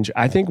change.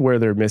 I think where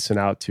they're missing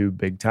out too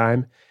big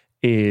time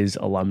is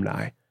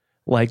alumni.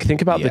 Like,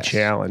 think about the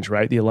challenge,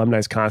 right? The alumni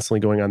is constantly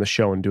going on the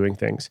show and doing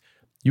things.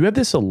 You have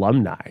this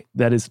alumni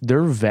that is,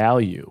 their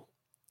value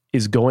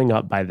is going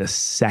up by the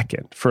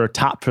second for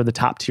the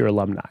top tier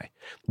alumni.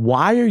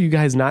 Why are you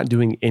guys not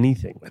doing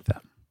anything with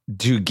them?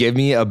 Dude, give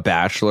me a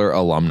Bachelor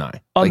alumni.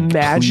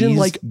 Imagine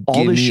like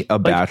all this a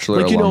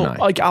Bachelor alumni.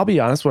 Like I'll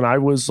be honest,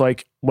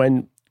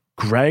 when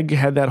Greg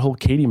had that whole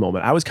Katie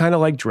moment, I was kind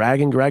of like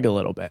dragging Greg a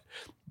little bit.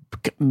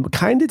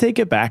 kind of take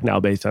it back now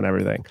based on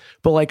everything.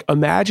 But like,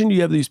 imagine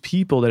you have these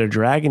people that are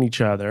dragging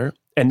each other,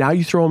 and now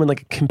you throw them in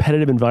like a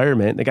competitive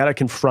environment. They got to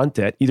confront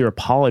it, either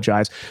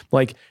apologize.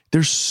 Like,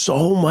 there's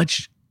so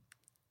much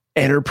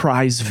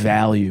enterprise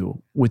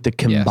value with the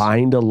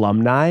combined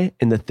alumni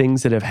and the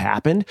things that have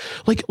happened.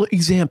 Like,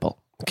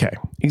 example,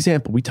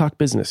 we talk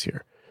business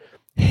here.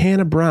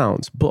 Hannah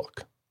Brown's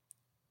book.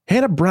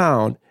 Hannah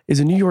Brown is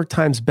a New York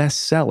Times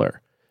bestseller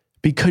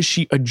because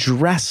she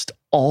addressed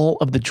all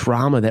of the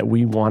drama that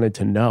we wanted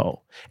to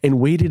know and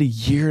waited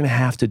 1.5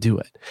 years to do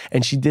it.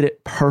 And she did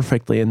it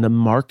perfectly. And the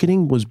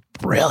marketing was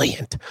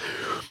brilliant.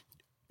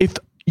 If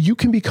you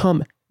can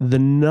become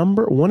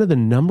one of the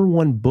number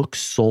one books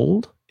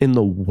sold in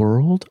the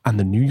world on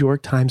the New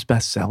York Times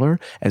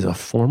bestseller as a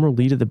former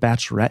lead of The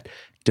Bachelorette,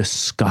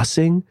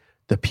 discussing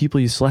the people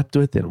you slept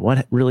with and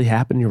what really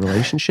happened in your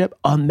relationship,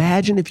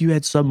 imagine if you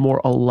had some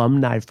more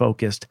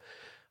alumni-focused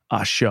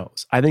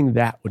shows. I think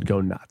that would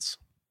go nuts.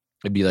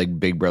 It'd be like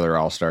Big Brother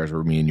All-Stars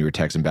where me and you were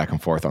texting back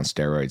and forth on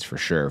steroids for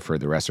sure for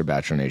the rest of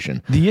Bachelor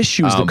Nation. The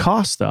issue is the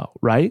cost though,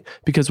 right?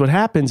 Because what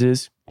happens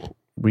is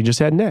we just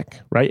had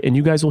Nick, right? And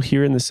you guys will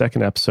hear in the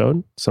second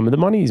episode some of the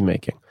money he's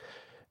making.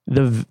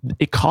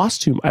 It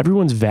costs him.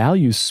 Everyone's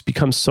values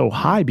become so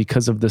high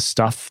because of the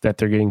stuff that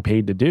they're getting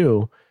paid to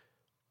do.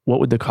 What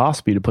would the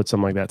cost be to put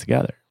something like that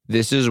together?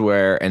 This is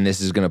where, and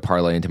this is going to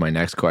parlay into my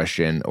next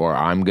question, or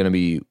I'm going to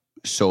be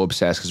so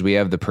obsessed because we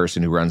have the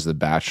person who runs the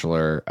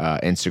Bachelor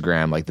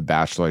Instagram, like the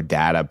Bachelor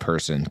data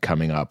person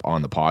coming up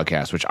on the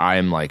podcast, which I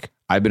am like,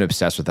 I've been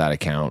obsessed with that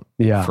account.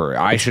 Yeah,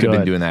 I should have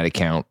been doing that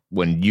account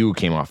when you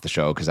came off the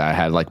show because I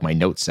had like my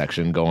notes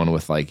section going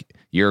with like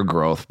your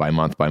growth by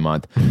month by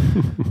month.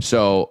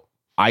 So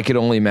I could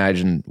only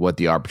imagine what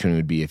the opportunity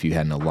would be if you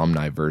had an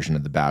alumni version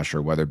of The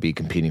Bachelor, whether it be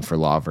competing for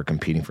love or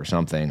competing for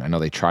something. I know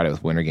they tried it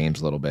with Winter Games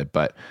a little bit,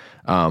 but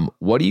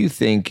what do you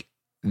think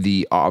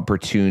the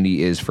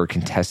opportunity is for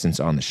contestants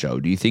on the show?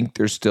 Do you think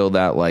there's still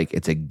that like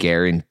it's a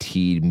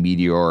guaranteed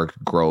meteoric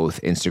growth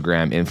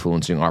Instagram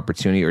influencing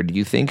opportunity, or do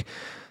you think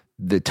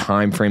the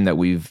time frame that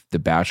The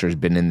Bachelor's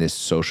been in this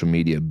social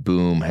media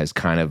boom has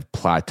kind of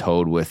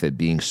plateaued with it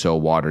being so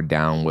watered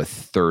down with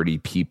 30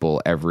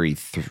 people every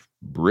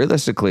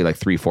realistically like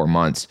 3-4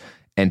 months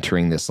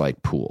entering this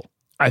like pool?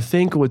 I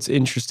think what's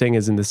interesting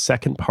is in the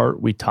second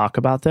part, we talk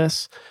about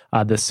this,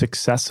 the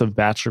success of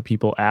Bachelor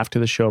people after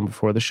the show and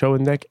before the show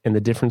with Nick, and the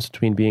difference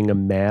between being a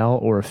male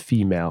or a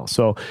female.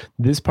 So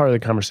this part of the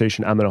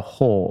conversation I'm going to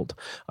hold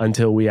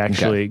until we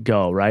actually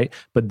go, right?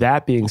 But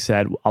that being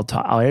said,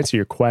 I'll answer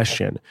your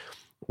question.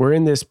 We're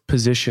in this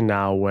position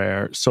now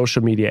where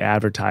social media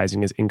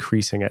advertising is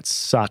increasing at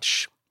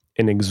such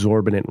an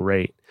exorbitant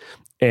rate.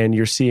 And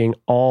you're seeing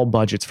all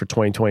budgets for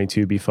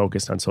 2022 be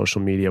focused on social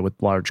media with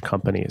large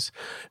companies.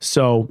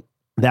 So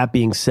that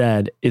being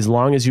said, as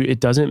long as it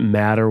doesn't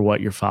matter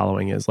what your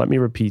following is. Let me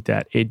repeat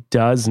that. It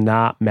does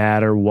not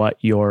matter what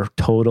your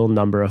total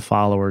number of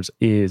followers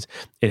is.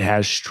 It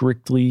has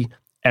strictly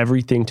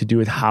everything to do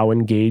with how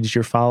engaged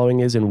your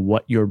following is and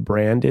what your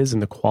brand is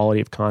and the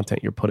quality of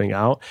content you're putting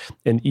out.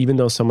 And even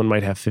though someone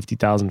might have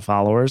 50,000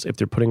 followers, if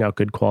they're putting out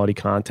good quality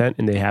content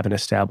and they have an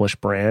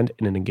established brand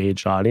and an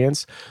engaged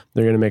audience,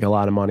 they're going to make a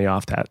lot of money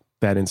off that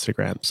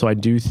Instagram. So I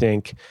do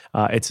think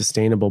it's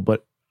sustainable,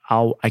 but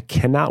I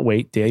cannot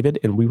wait, David,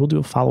 and we will do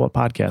a follow-up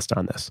podcast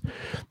on this,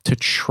 to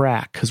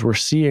track, because we're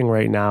seeing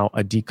right now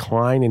a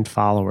decline in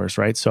followers,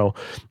 right? So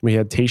we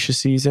had Tayshia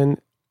season,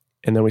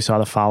 and then we saw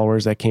the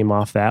followers that came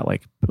off that,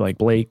 like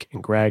Blake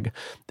and Greg.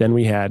 Then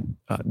we had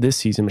this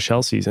season,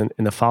 Michelle's season,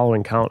 and the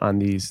following count on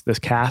this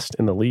cast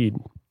in the lead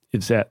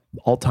is at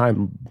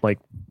all-time, like,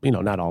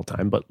 not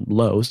all-time, but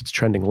lows. It's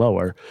trending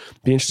lower.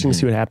 Be interesting to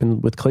see what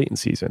happened with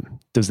Clayton's season.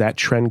 Does that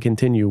trend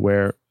continue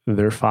where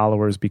their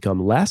followers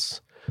become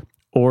less,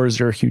 or is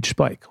there a huge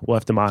spike? We'll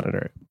have to monitor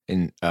it.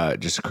 And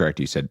just to correct,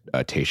 you said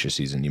Tayshia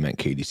season. You meant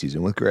Katie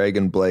season with Greg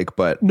and Blake,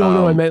 but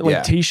no, I meant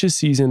like Tayshia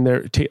season.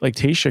 Like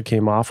Tayshia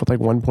came off with like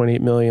 1.8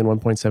 million,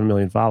 1.7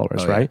 million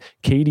followers, right? Yeah.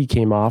 Katie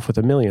came off with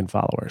 1 million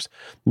followers.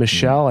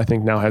 Michelle, I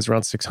think now has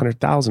around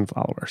 600,000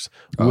 followers.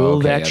 Will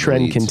that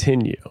trend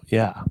continue?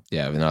 Yeah.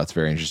 Yeah, no, that's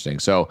very interesting.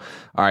 So,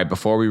 all right,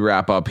 before we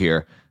wrap up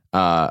here,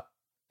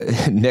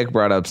 Nick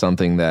brought up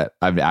something that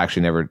I've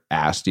actually never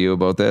asked you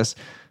about this.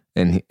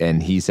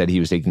 And he said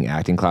he was taking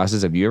acting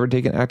classes. Have you ever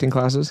taken acting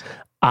classes?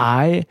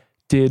 I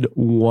did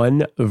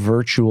one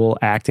virtual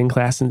acting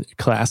class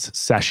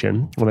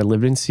session when I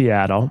lived in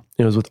Seattle.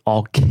 It was with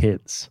all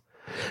kids.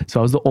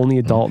 So I was the only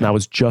adult and I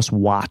was just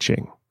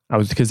watching.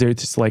 Because they're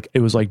just like,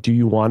 it was like, do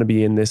you want to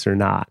be in this or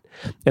not?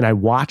 And I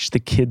watched the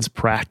kids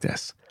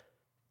practice.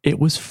 It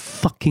was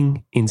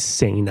fucking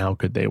insane how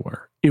good they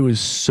were. It was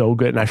so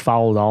good. And I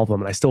followed all of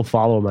them and I still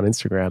follow them on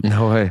Instagram.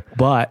 No way.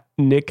 But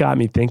Nick got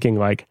me thinking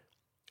like,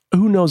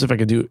 who knows if I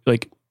could do,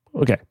 like,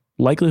 okay,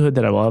 likelihood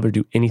that I will ever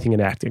do anything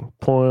in acting,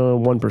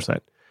 0.1%.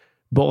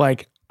 But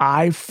like,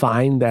 I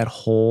find that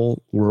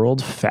whole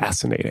world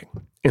fascinating.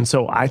 And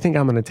so I think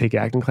I'm going to take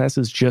acting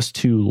classes just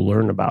to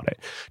learn about it.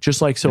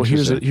 Just like, so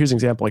here's an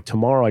example. Like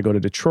tomorrow I go to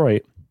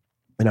Detroit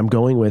And I'm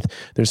going with,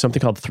 there's something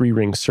called 3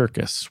 Ring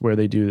Circus where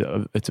they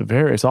do,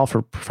 it's all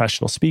for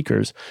professional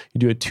speakers. You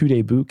do a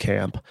 2-day boot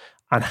camp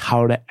on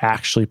how to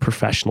actually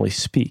professionally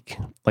speak,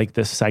 like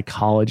the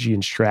psychology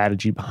and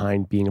strategy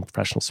behind being a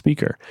professional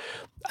speaker.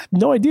 I have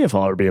no idea if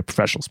I'll ever be a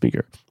professional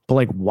speaker, but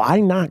like, why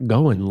not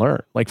go and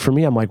learn? Like for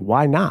me, I'm like,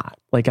 why not?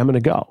 Like I'm going to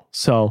go.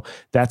 So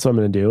that's what I'm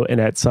going to do. And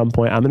at some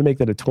point, I'm going to make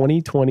that a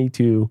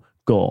 2022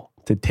 goal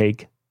to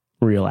take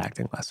real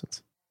acting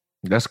lessons.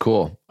 That's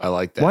cool. I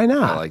like that. Why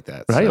not? I like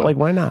that. Right? So, Like,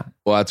 why not?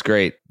 well, that's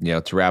great.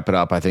 To wrap it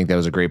up, I think that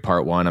was a great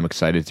part 1. I'm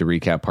excited to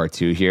recap part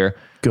 2 here.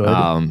 Good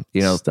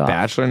stuff.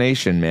 Bachelor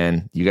Nation,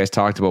 man, you guys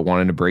talked about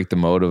wanting to break the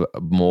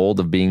mold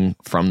of being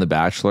from The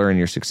Bachelor and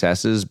your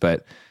successes,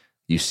 but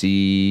you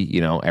see,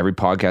 every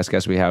podcast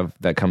guest we have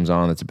that comes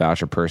on that's a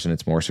Bachelor person,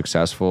 it's more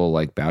successful.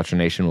 Like Bachelor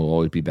Nation will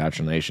always be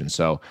Bachelor Nation.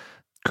 So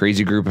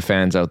crazy group of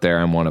fans out there.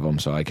 I'm one of them,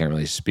 so I can't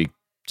really speak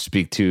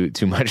too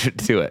much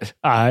to it.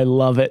 I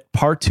love it.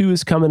 Part 2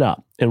 is coming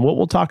up. And what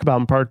we'll talk about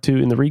in part 2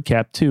 in the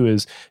recap too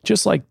is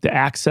just like the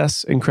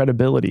access and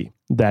credibility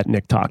that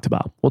Nick talked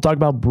about. We'll talk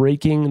about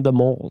breaking the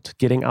mold,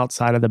 getting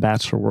outside of the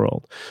Bachelor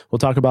world. We'll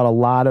talk about a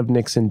lot of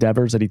Nick's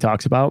endeavors that he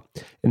talks about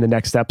in the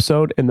next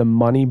episode and the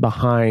money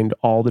behind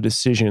all the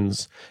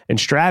decisions and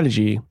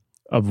strategy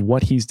of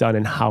what he's done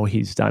and how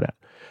he's done it.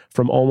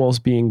 From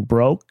almost being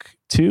broke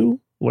to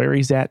where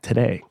he's at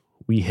today.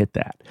 We hit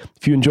that.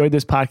 If you enjoyed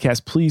this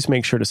podcast, please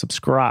make sure to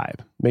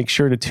subscribe. Make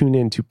sure to tune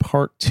in to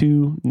part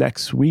 2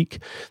 next week.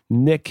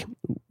 Nick,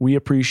 we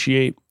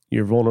appreciate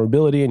your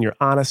vulnerability and your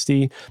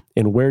honesty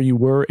and where you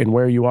were and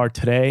where you are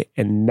today.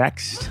 And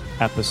next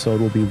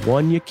episode will be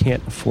one you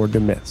can't afford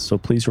to miss. So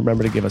please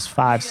remember to give us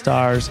 5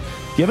 stars.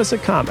 Give us a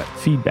comment,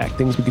 feedback,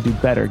 things we could do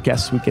better,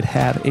 guests we could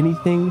have,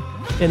 anything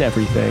and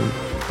everything.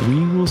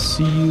 We will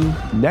see you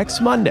next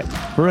Monday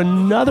for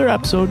another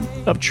episode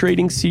of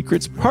Trading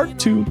Secrets Part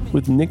 2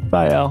 with Nick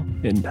Viall,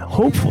 and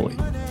hopefully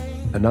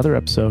another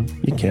episode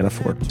you can't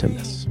afford to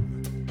miss.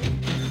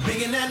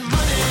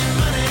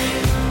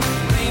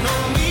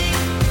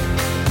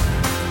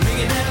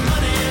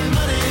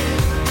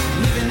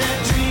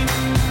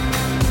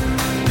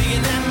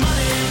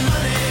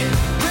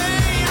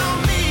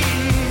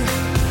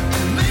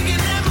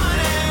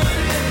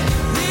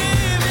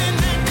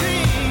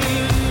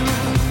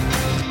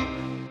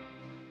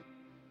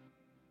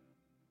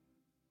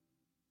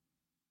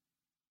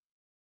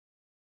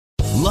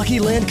 Lucky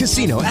Land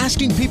Casino,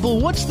 asking people,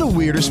 what's the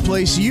weirdest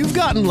place you've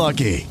gotten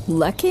lucky?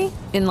 Lucky?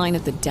 In line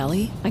at the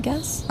deli, I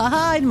guess?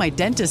 Aha, in my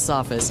dentist's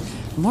office.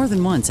 More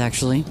than once,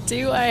 actually.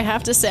 Do I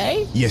have to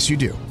say? Yes, you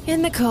do.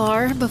 In the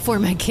car before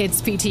my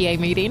kids' PTA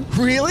meeting.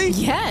 Really?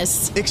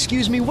 Yes.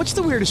 Excuse me, what's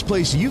the weirdest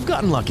place you've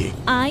gotten lucky?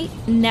 I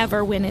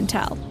never win and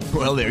tell.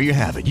 Well, there you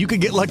have it. You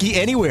can get lucky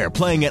anywhere,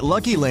 playing at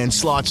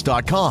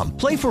LuckyLandSlots.com.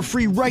 Play for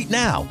free right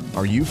now.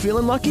 Are you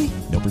feeling lucky?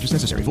 No purchase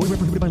necessary. Void where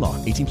prohibited by law.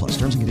 18+.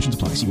 Terms and conditions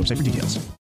apply. See website for details.